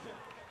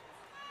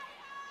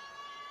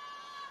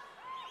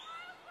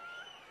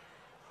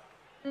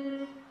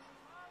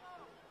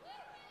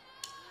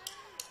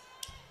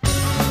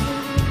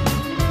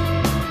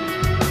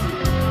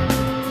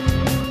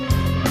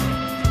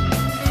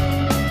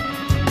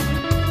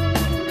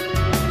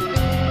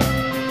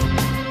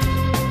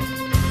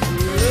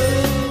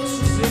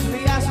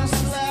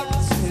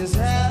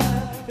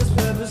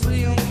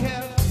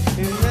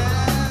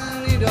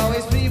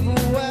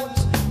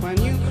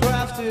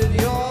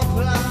 Your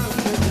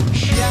plan,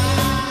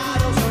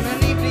 shadows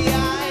underneath the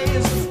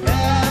eyes,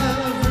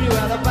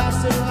 everywhere the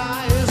bastard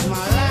lies.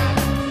 My lack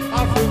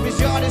of proof is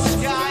your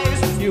disguise.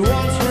 You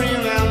won't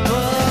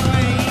remember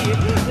me.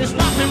 There's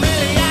nothing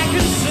really I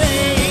can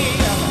say.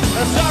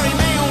 Sorry,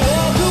 man,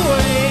 walk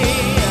away.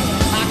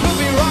 I could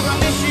be wrong on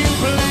this. You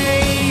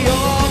play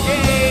your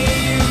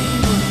game.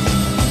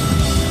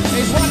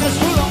 It's one that's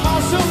full of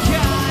all so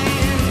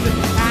kind,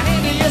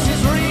 and idiots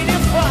is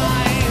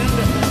redefined.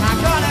 I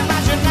can't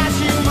imagine that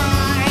you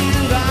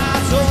mind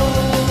at all.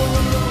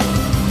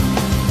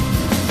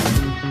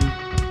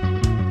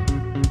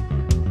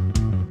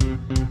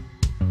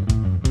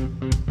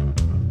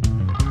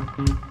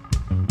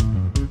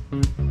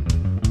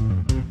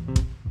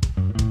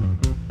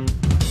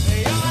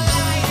 You're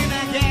lying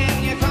again,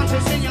 you're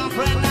consciousing your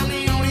friend, and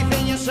the only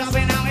thing you're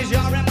stopping now is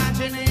your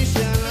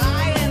imagination.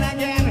 Lying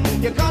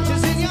again, you're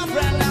consciousing your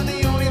friend, and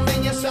the only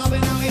thing you're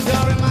stopping now is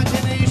your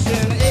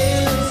imagination.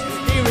 Is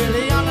he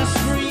really on the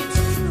street?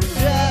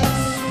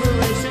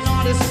 Desperation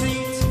or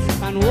deceit?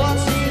 And what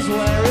he's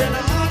wearing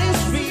on his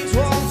feet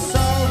won't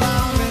solve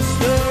our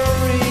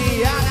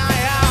mystery. And I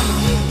am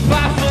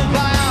baffled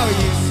by how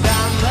you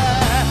stand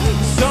there,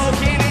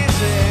 soaking it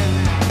in.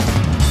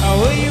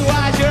 Will you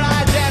hide your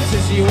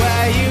identity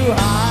where you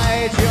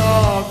hide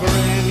your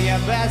grin? You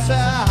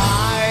better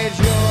hide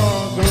your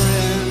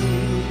grin.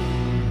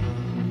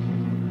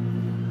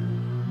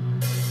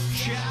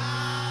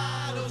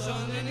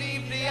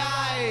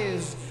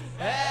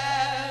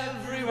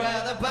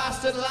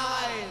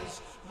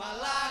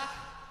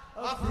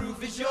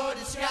 If it's your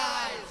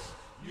disguise,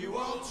 you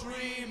won't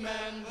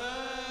remember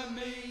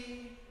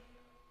me.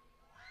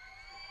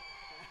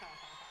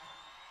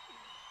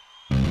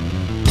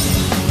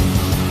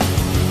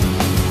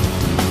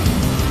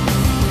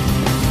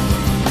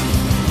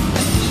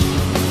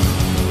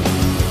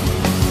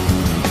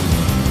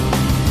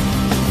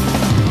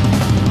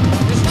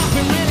 There's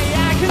nothing really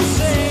I can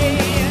say.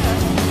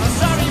 I'm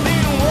sorry,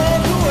 man,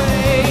 walk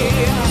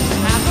away.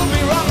 I could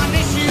be wrong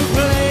unless you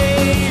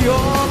play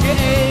your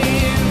game.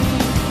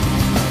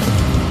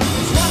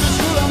 It's one that's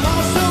true, I'm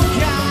also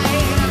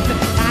kind.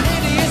 And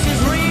idiots is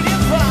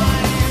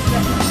redefined.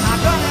 I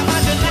can't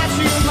imagine that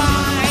you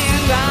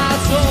mind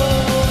at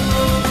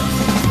all.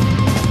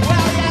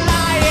 Well, you're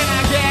lying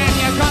again.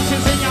 Your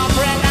conscience in your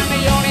brain, and the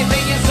only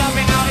thing you're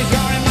subbing out is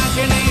your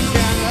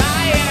imagination.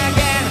 Lying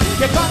again.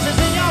 Your conscience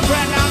in your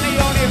brain, and the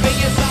only thing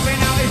you're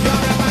subbing out is your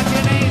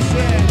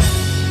imagination.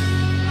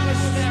 I was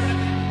staring at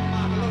me. I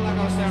looked like I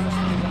was staring at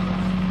something.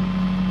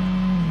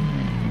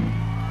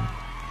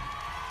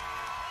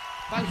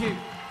 Thank you.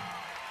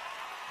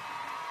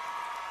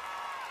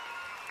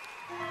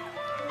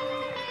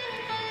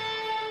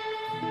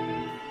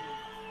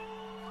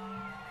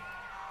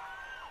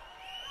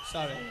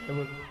 Sorry, they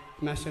were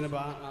messing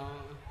about now.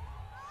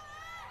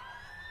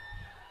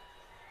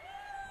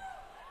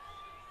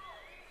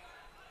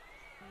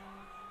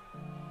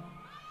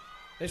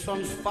 This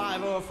one's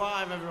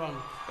 505, everyone.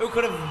 Who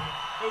could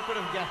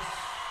have guessed?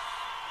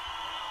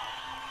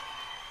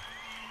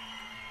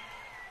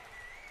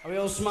 Are we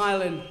all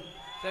smiling?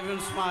 Is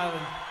everyone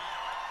smiling?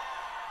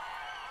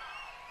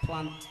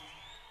 Plant.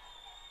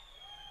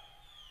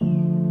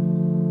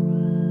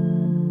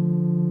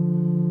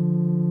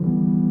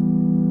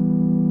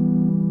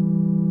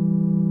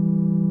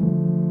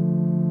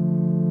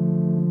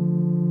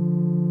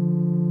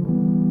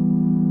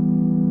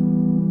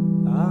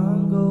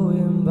 I'm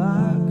going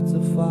back to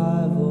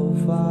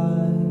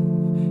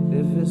 505.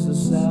 If it's a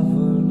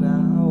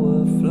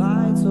 7-hour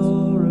flight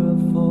or a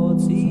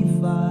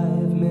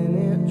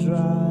 45-minute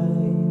drive,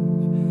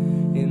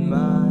 in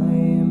my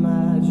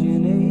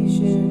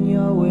imagination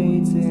you're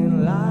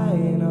waiting,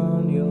 lying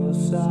on your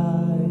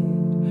side,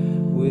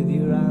 with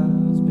your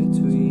hands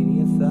between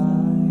your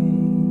thighs.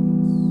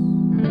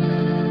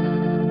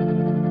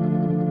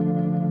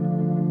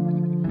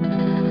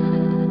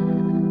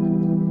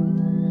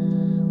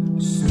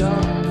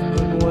 Stop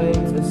and wait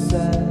a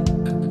sec.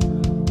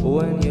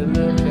 When you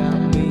look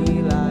at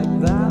me like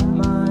that,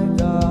 my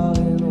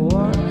darling,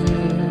 what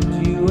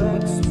did you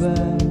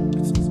expect?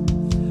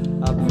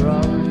 I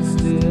probably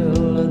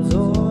still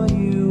adore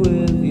you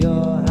with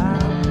your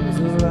hands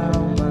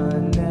around my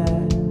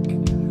neck,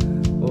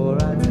 or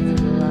I did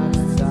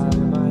last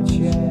time I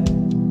checked.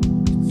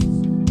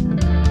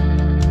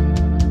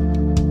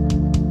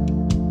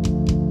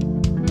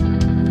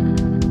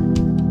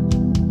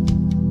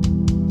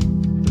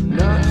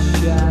 Not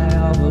shy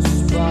of a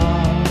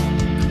spark,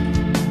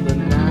 the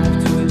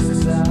knife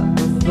twists at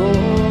the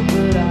thought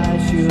that I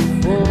should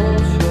fall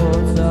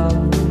short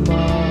of the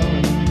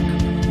mark.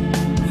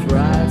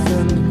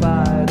 Frightened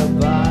by the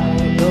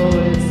bite, though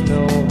it's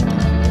no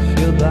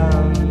harsher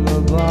than the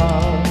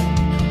bark.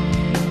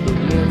 The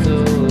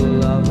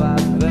middle of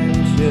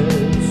adventure,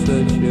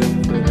 such a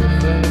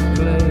perfect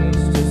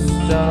place to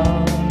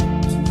start.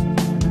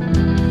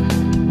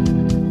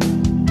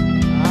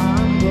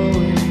 I'm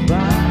going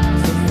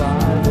back to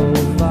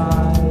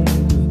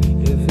 505.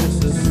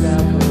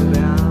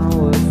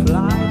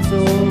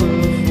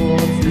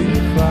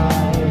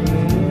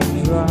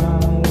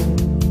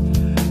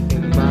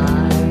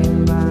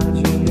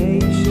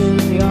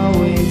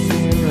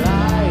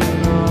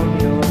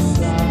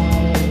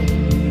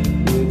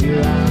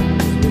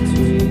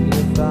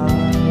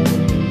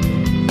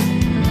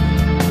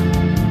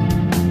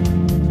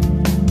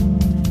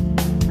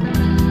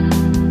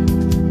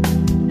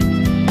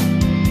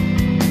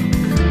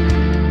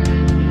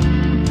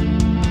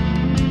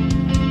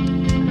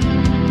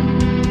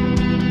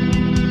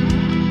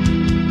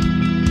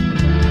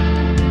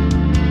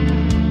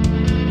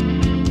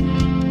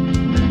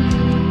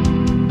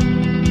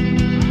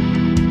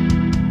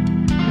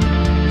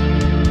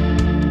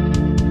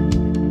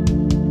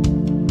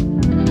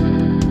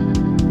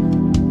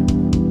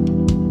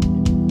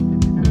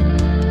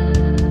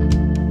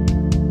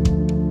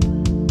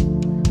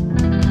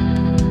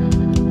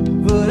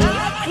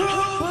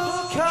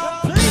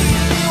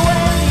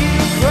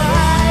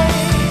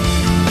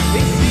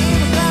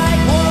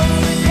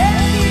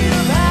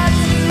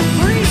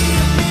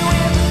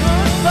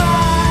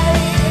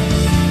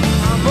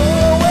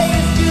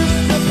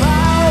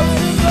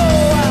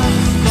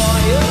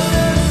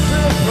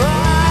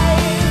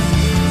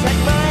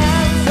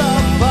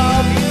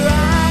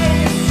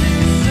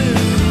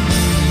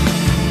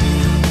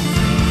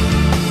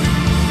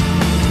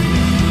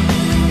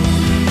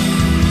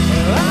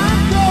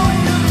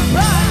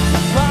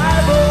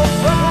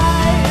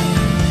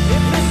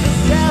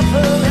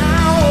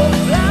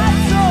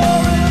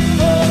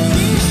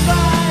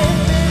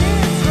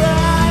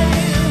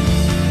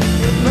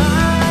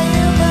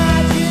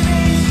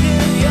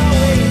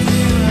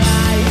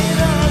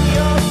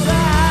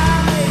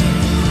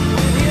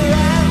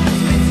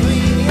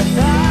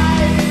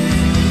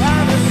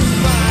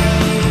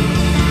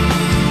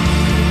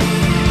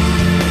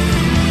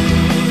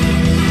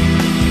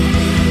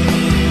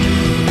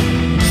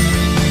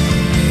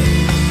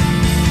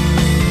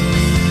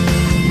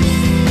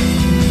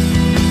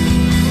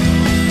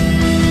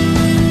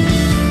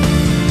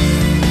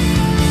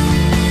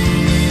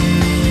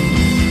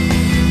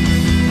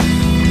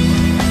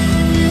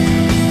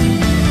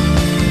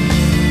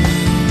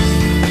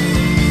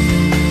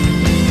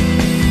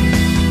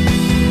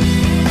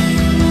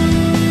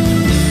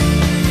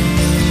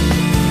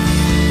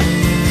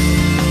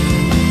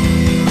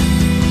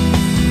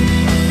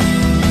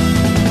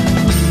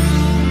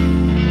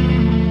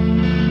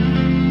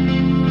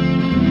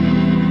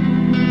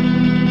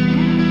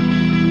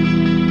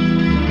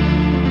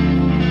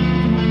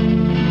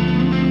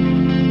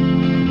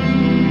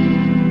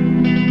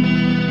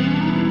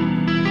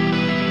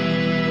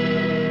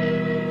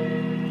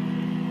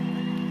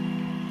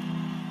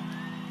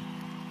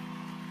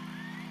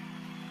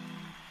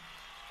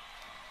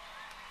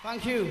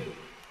 Thank you.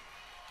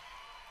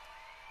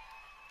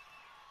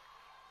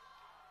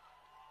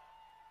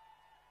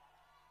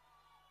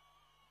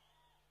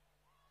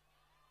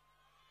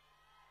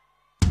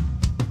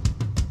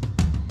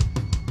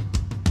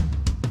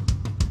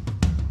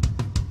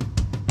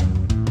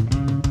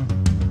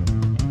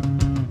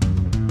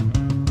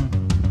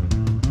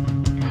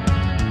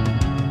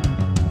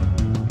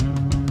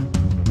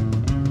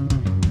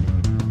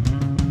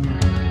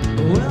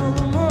 Well,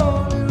 the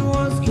morning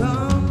was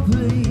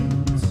complete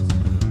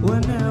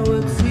when there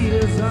were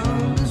tears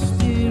on the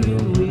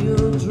steering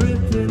wheel,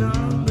 dripping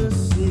on the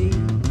seat.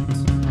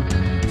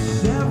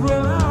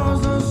 Several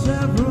hours or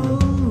several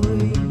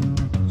weeks,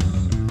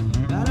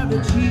 I'd have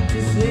the cheek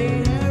to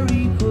say they're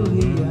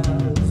equally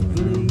as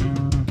bleak.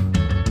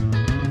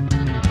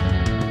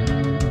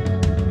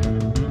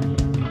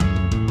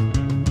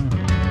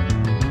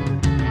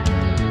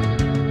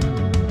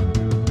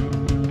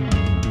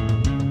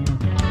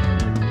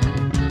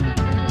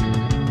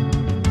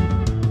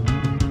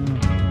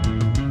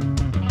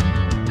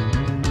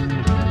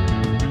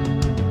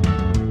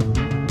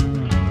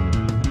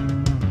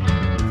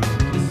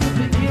 It's the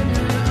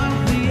beginning of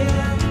the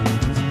end.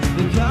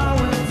 The car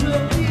went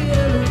up the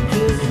hill and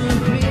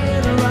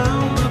disappeared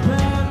around the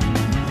bend.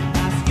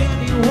 Ask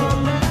anyone,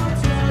 they'll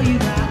tell you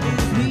that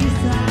it's these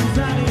times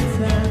that it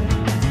tends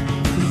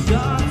to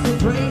start to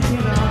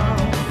breaking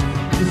off,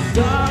 to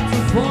start to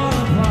fall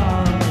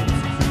apart.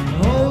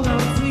 Hold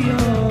on to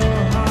your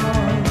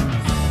heart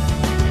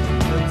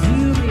and do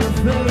me a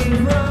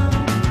favor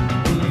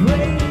and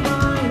break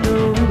my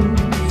nose.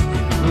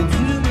 Well,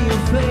 do me a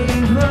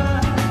favor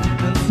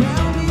and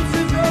tell me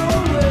to go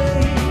away.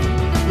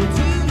 Well,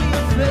 do me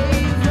a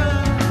favor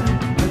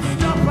and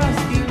stop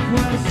asking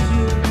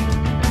questions.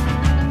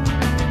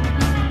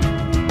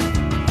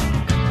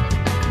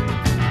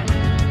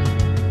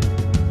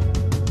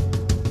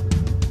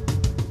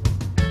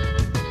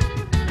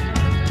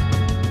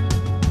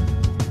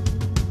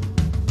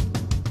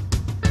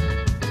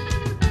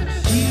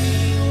 She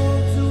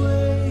walked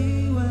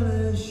away when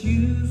her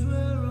shoes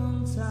were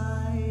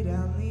untied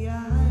and the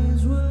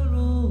eyes were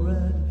all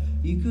red.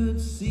 You could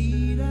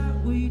see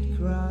that we'd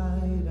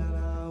cried, and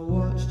I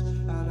watched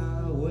and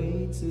I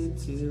waited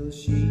till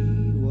she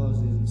was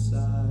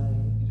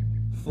inside,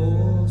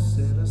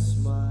 forcing a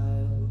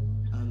smile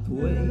and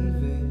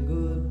waving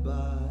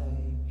goodbye.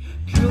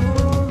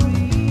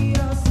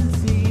 Curiosity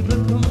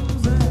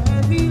becomes a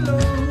heavy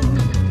load,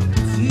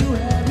 too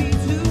heavy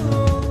to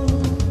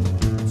hold,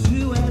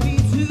 too heavy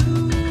to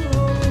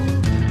hold.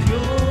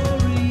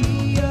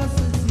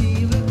 Curiosity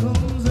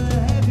becomes a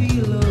heavy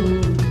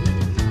load,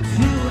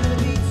 too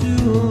heavy to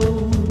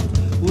hold,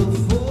 will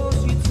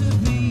force you to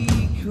be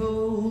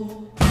cold.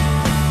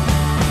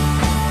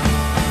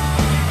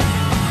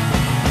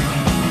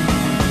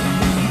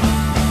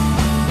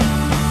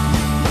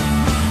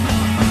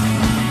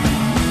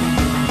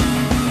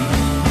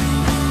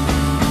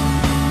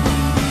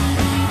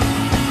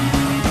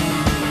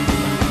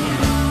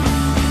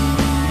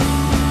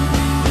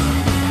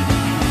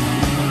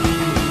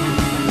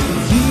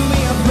 Do me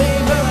a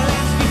favor and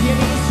ask if you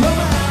need some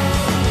help.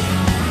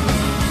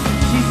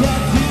 She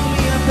said, do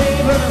me a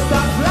favor and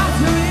stop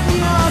flattering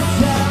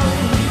yourself.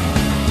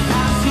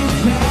 As you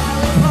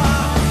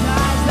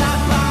telepathize that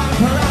line,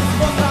 perhaps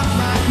fuck up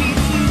might be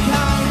too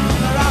kind,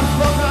 perhaps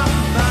fuck up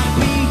might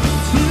be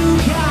too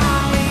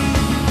kind.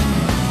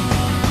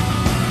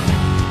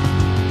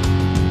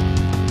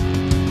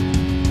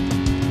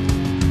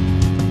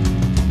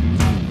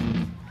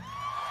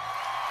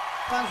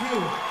 Thank you.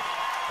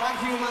 Thank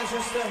you,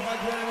 Manchester.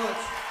 Thank you very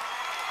much.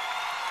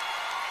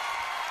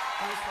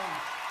 Thanks, fun.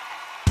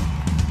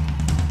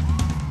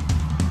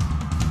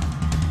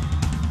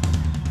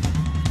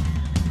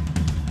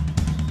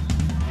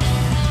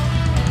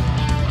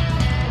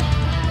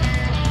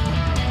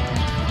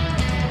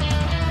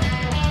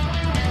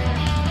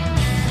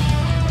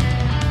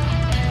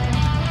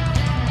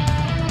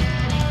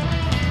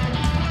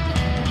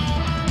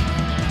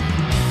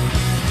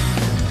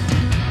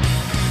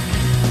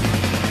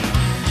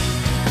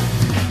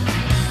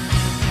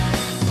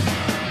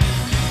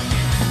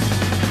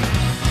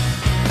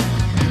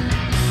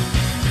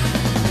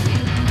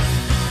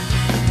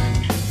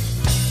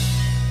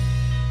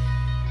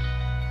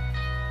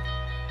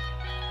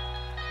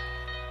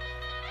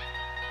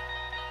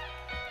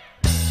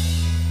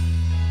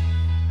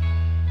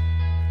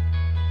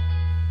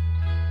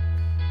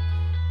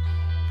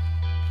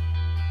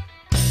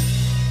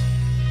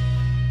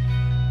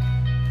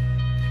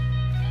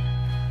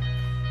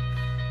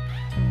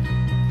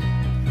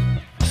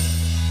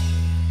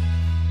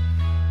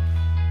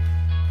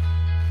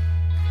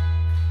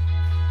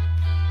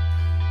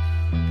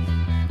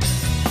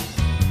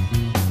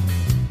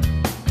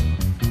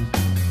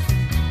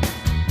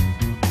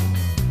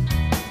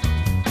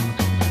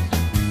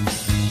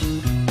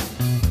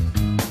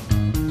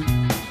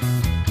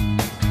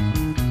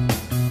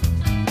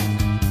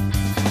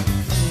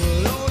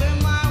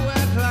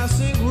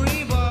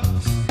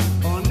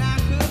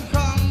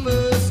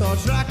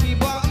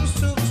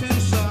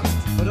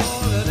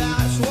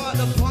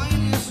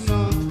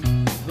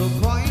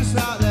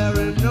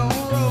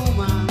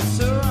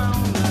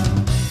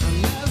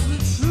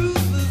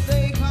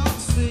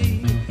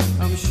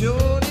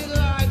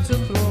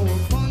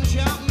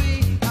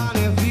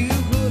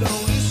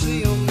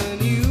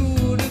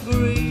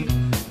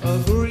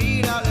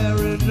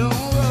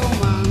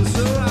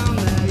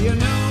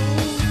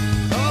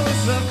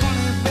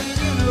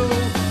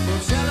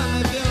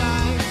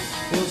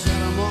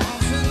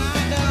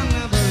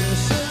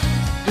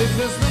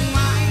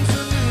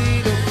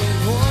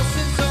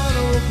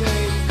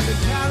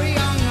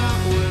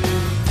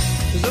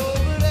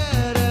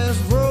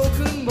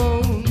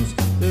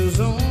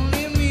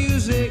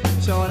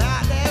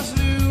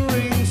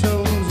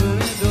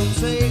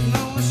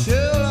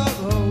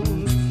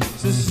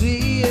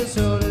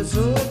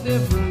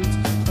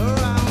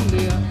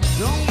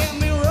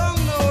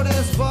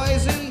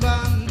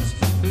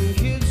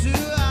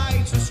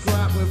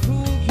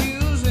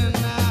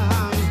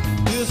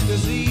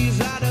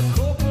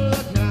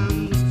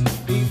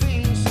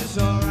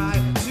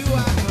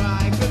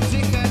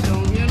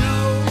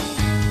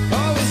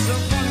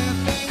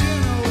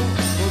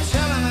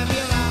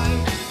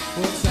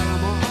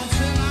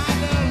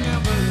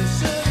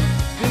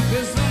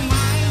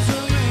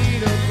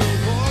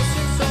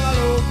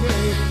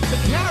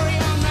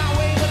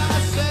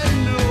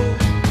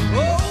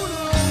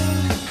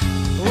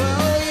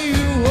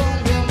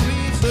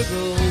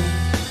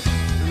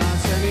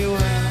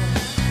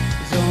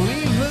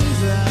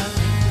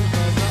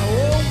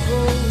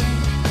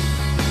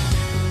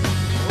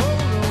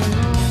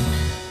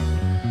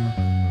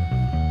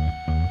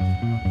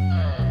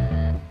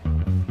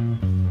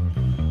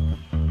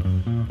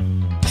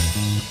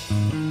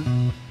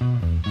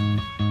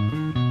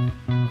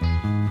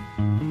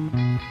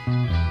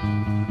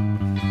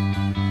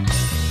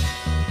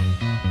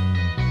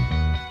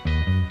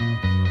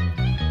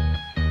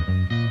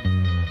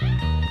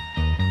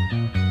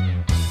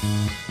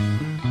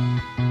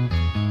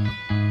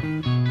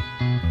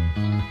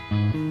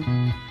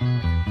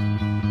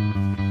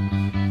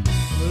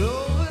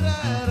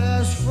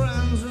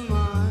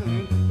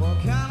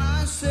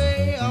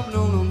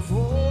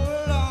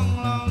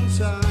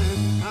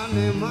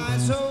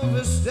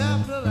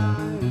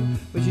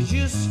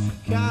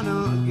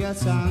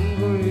 get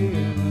angry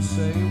in the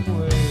same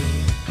way.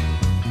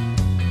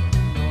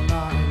 No,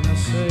 not in the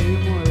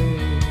same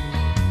way.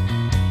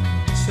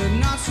 Said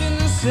not in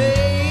the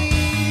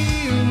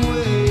same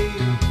way.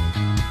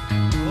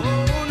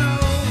 Oh no,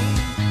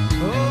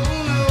 oh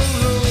no,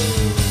 no.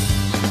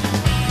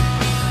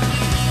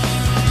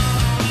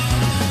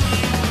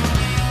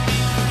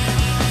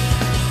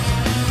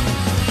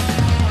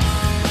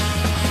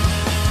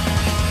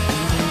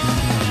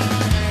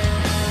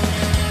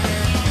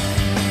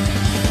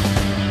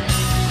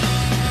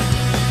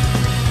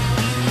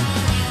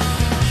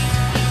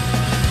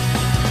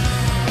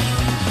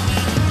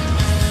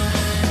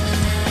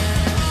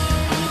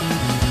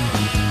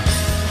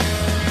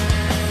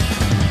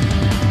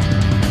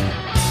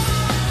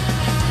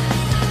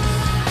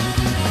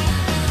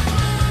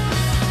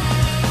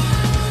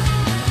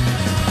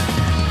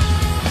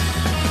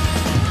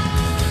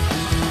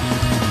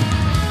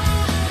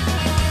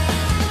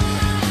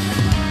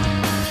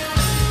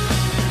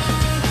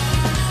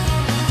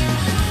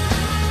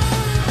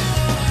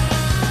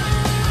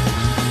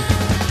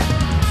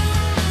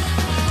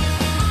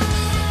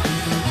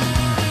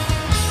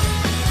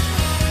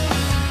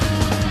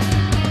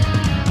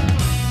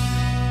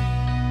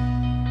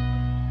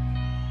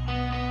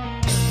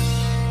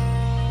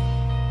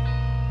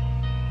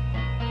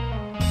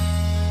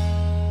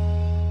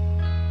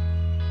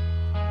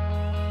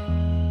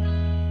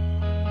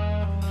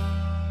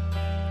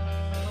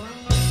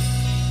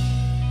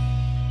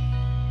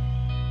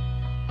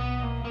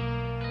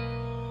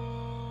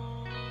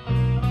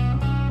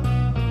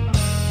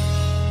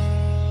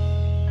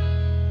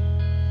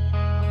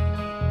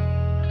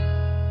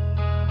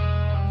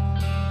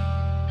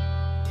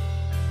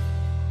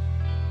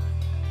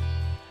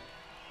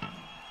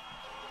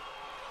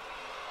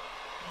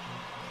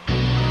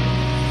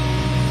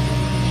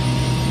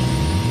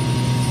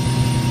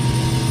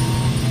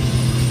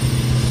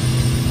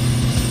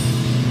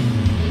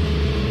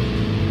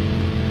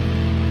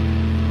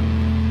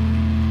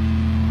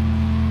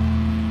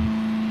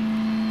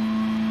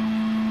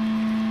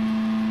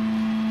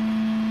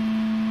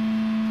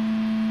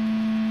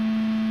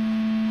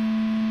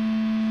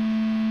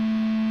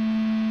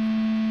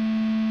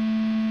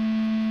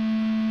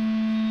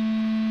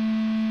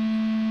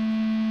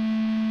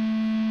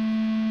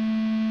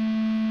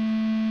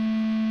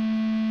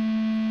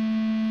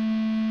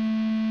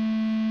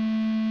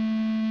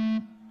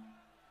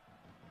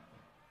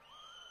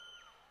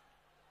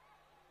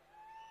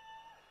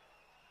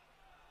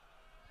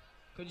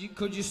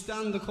 Could you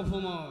stand a couple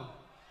more?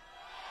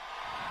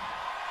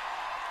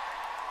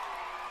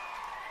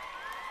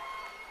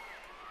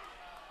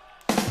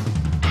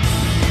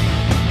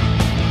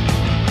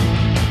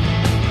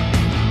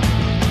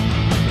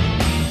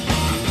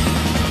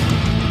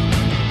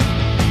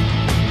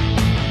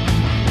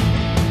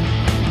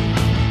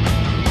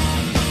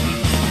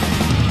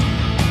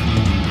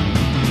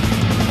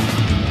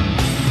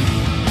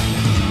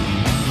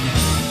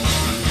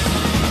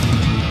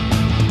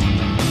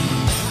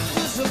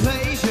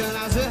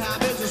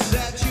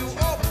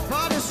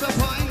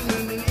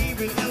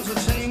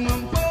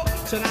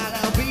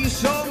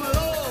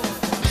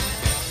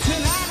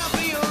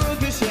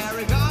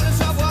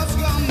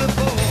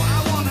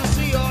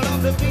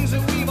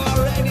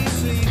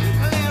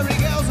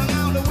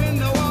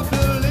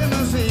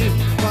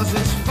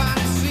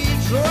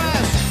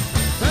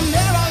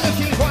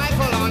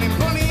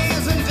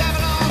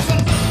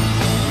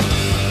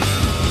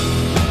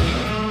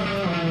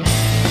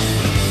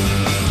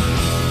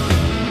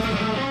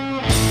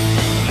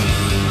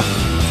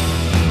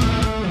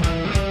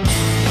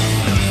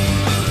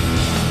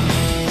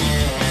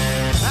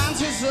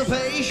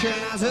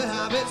 As a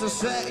habit to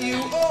set you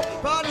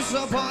up by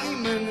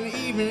disappointment and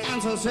even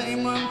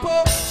entertainment.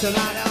 But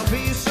tonight I'll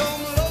be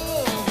some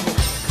love.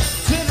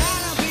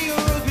 Tonight I'll be a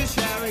rookie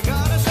share,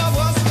 regardless of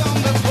what's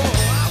gone before.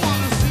 I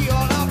want to see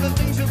all of the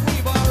things that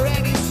we've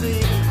already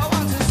seen. I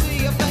want to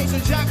see your face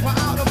and jackpot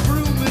out of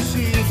brew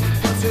machine.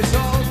 But it's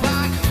all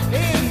back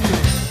in.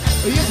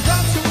 You've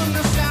got to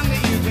understand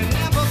that you can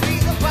never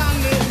beat the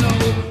bandit, no.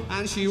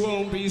 And she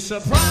won't be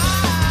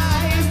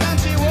surprised, and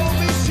she won't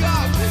be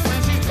shocked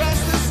when she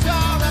pressed the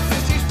star.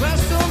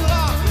 Press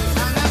unlock,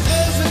 and that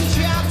doesn't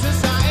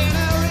chapters are in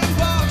her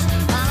inbox.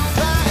 And all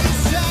that it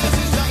says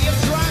is that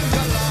you've drank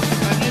a lot,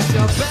 and you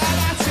should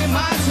better in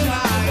mine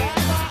tonight.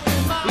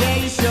 Yeah,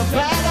 you should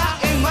better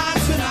in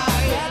mine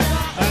tonight.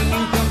 And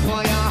you can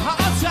pull your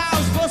hot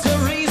house, but the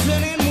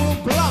reasoning will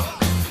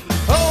block.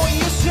 Oh,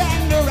 you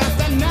send her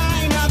after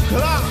 9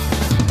 o'clock.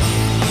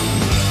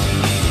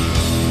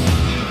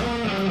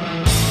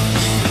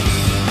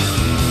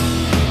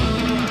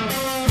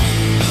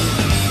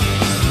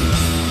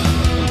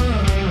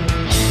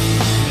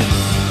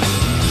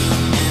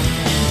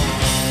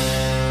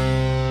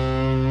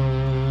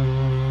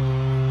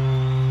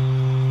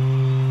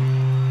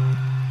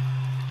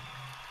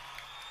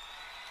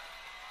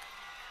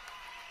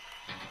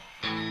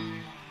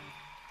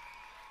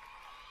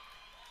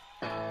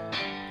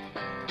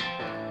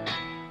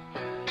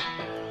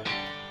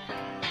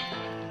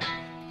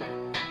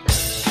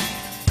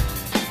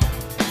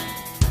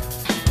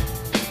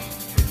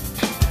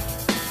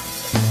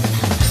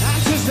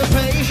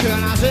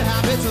 Addiction has a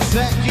habit to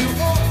set you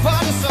up for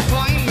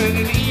disappointment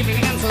in evening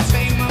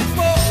entertainment.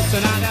 But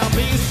tonight there'll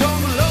be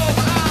some love.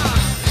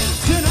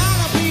 Tonight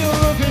I'll be a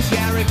ruckus,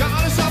 yeah,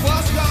 regardless of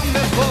what's gone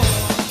before.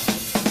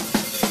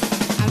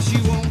 And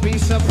she won't be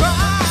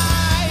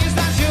surprised,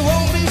 and she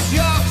won't be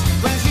shocked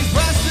when she's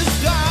pressed the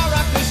star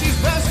after she's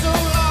pressed so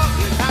long.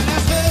 And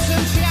there's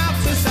certain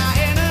chapters that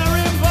in her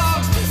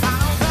inbox.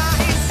 And all that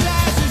it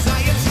says is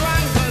that you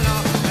drank a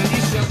lot, and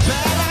you should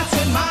bear that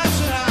in mind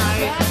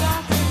tonight.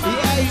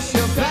 Yeah, you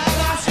should bear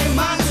that in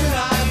mind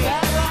tonight.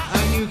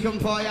 And you can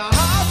pour your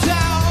heart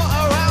out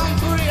around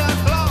 3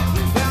 o'clock.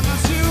 Then the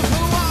 2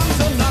 for 1s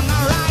and on the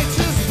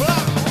righteous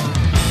block.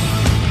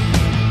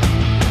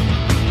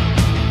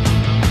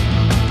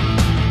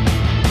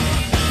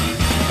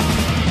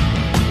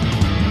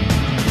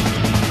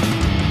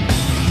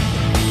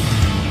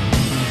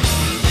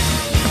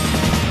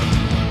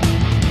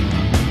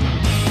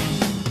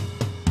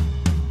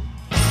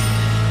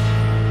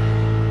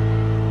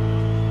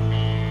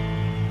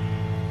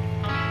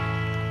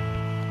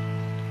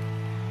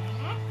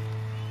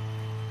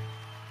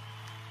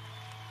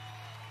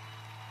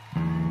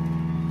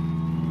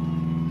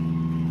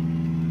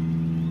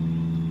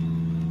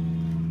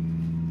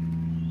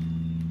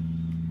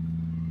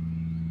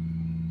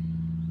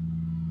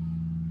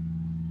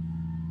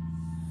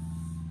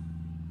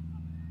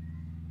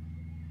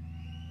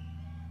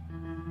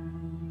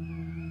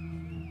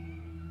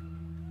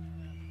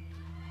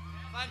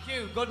 Thank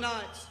you. Good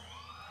night.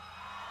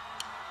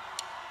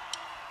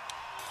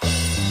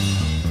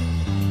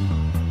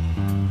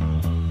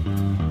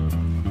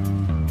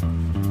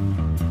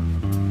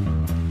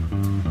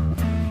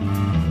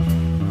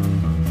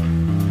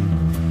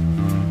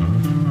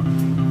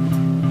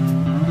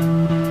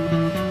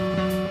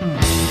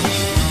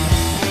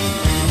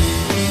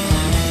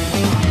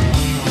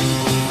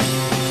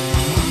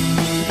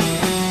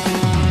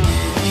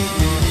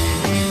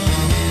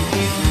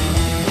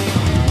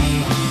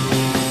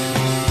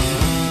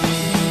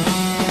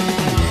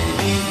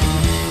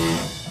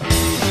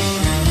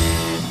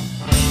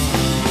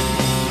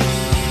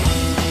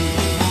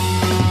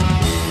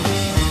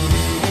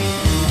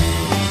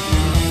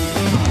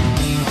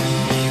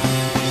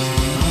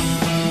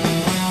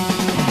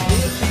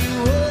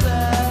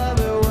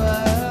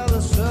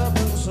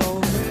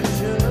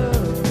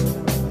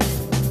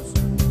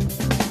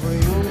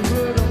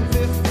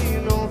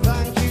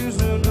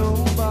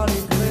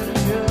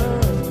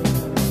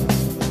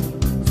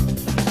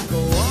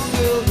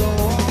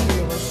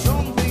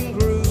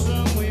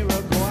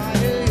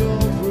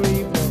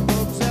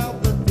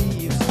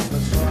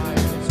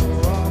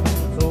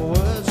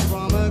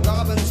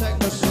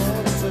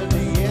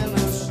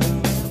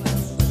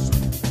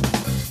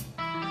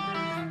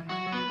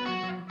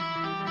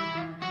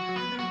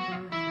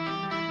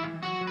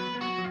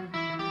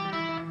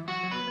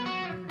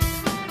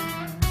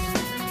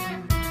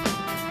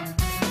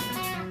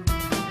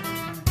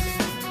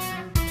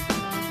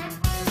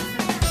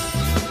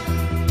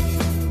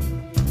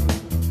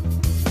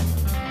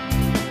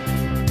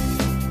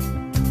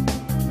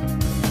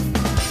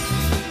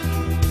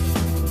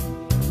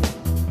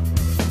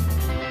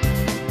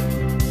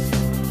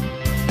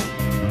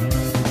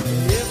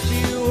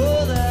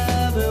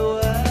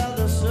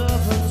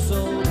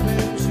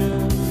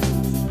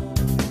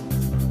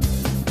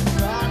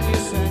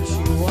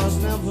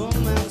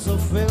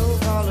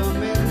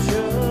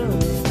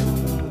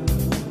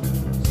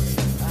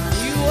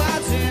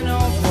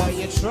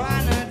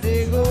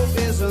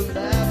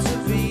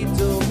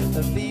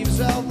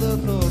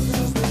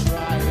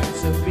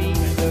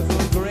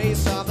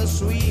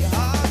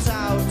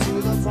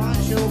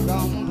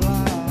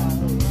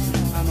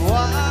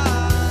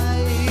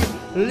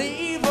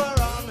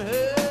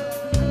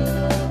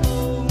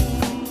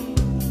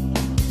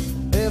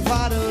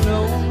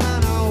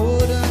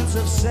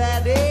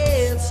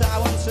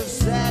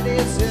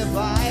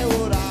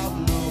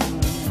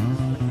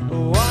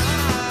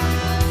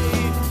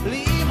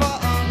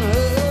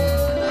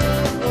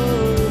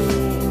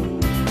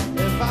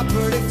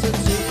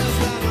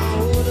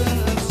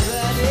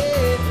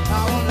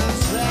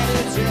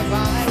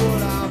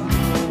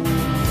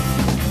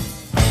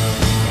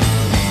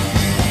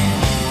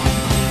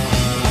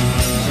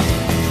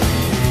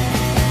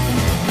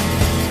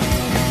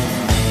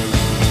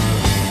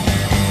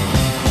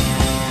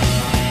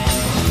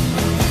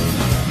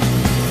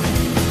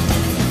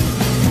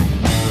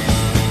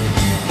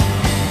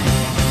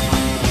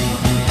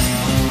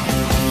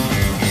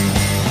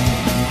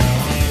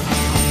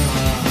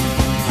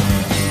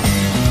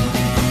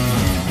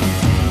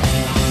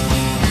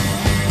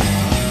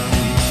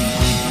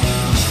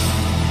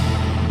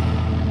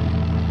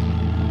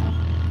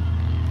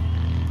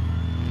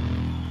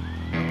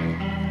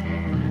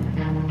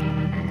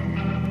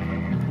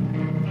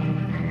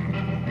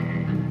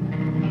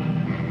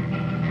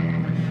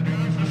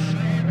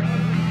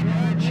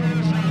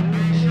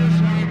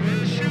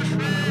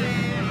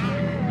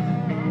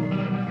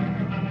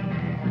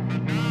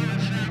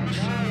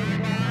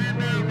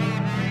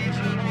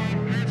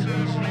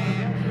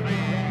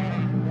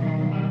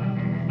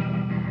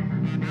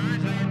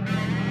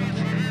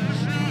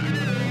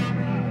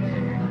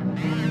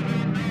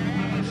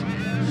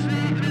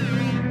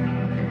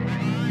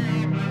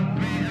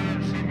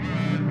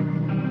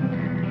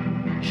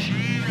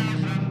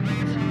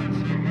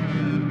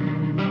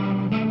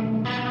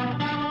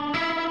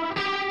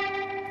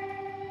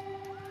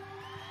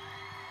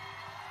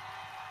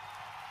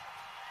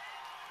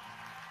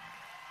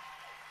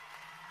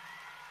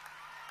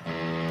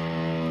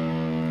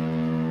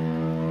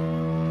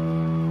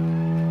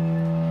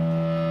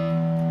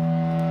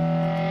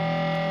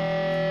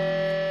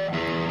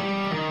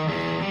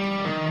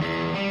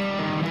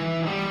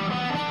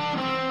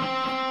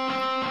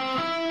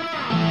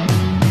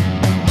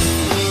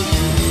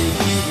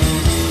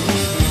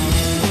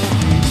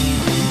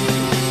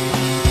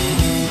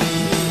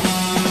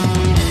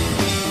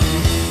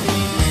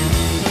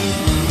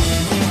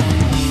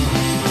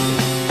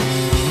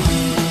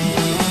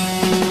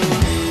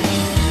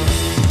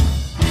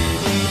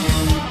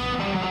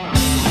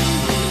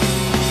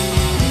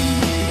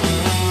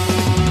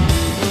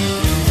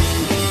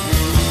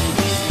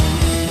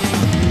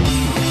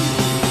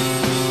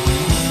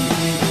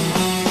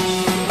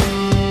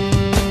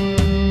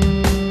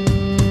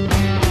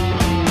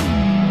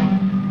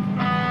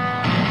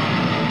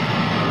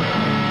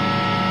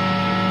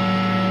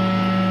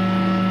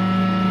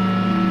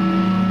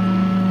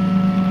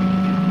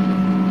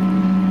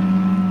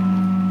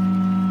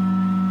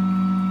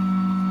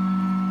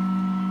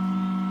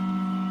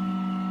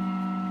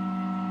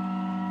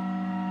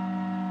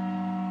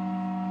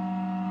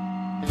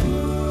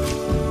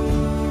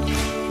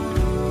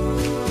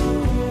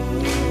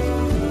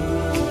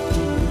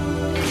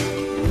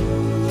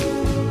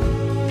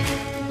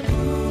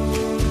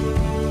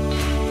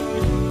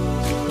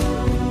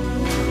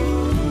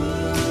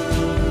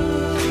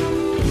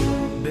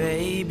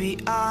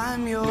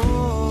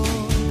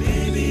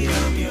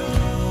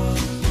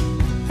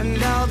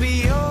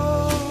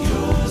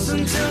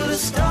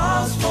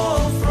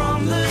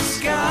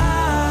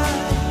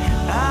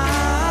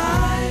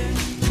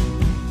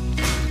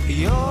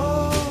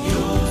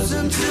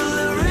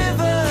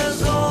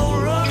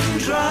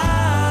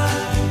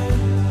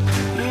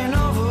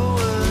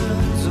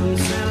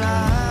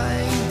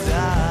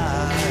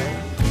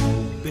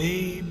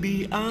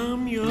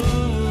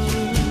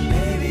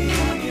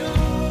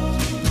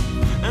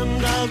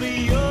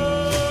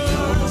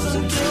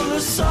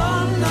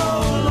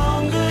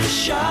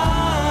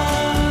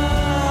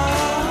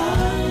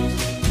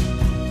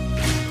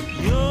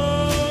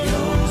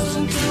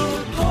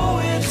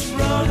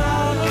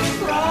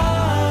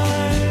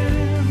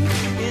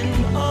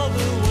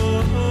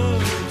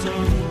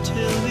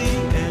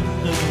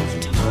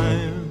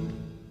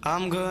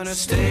 I'm gonna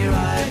stay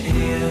right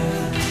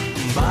here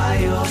by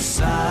your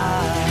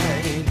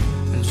side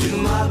and do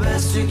my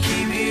best to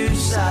keep you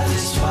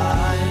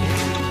satisfied.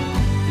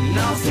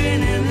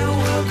 Nothing in the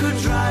world could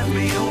drive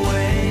me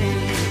away.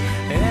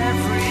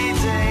 Every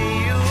day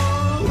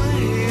you'll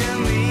hear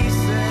me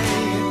say,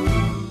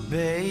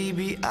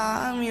 baby,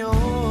 I'm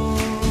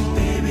yours.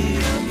 Baby,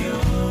 I'm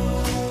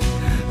yours.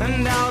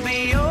 And I'll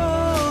be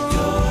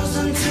yours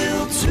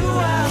until 2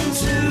 and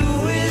 2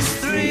 is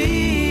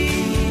 3.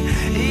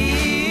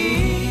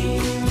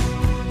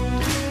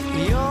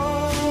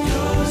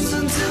 Yours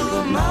until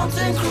the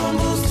mountain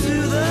crumbles to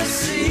the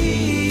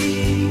sea.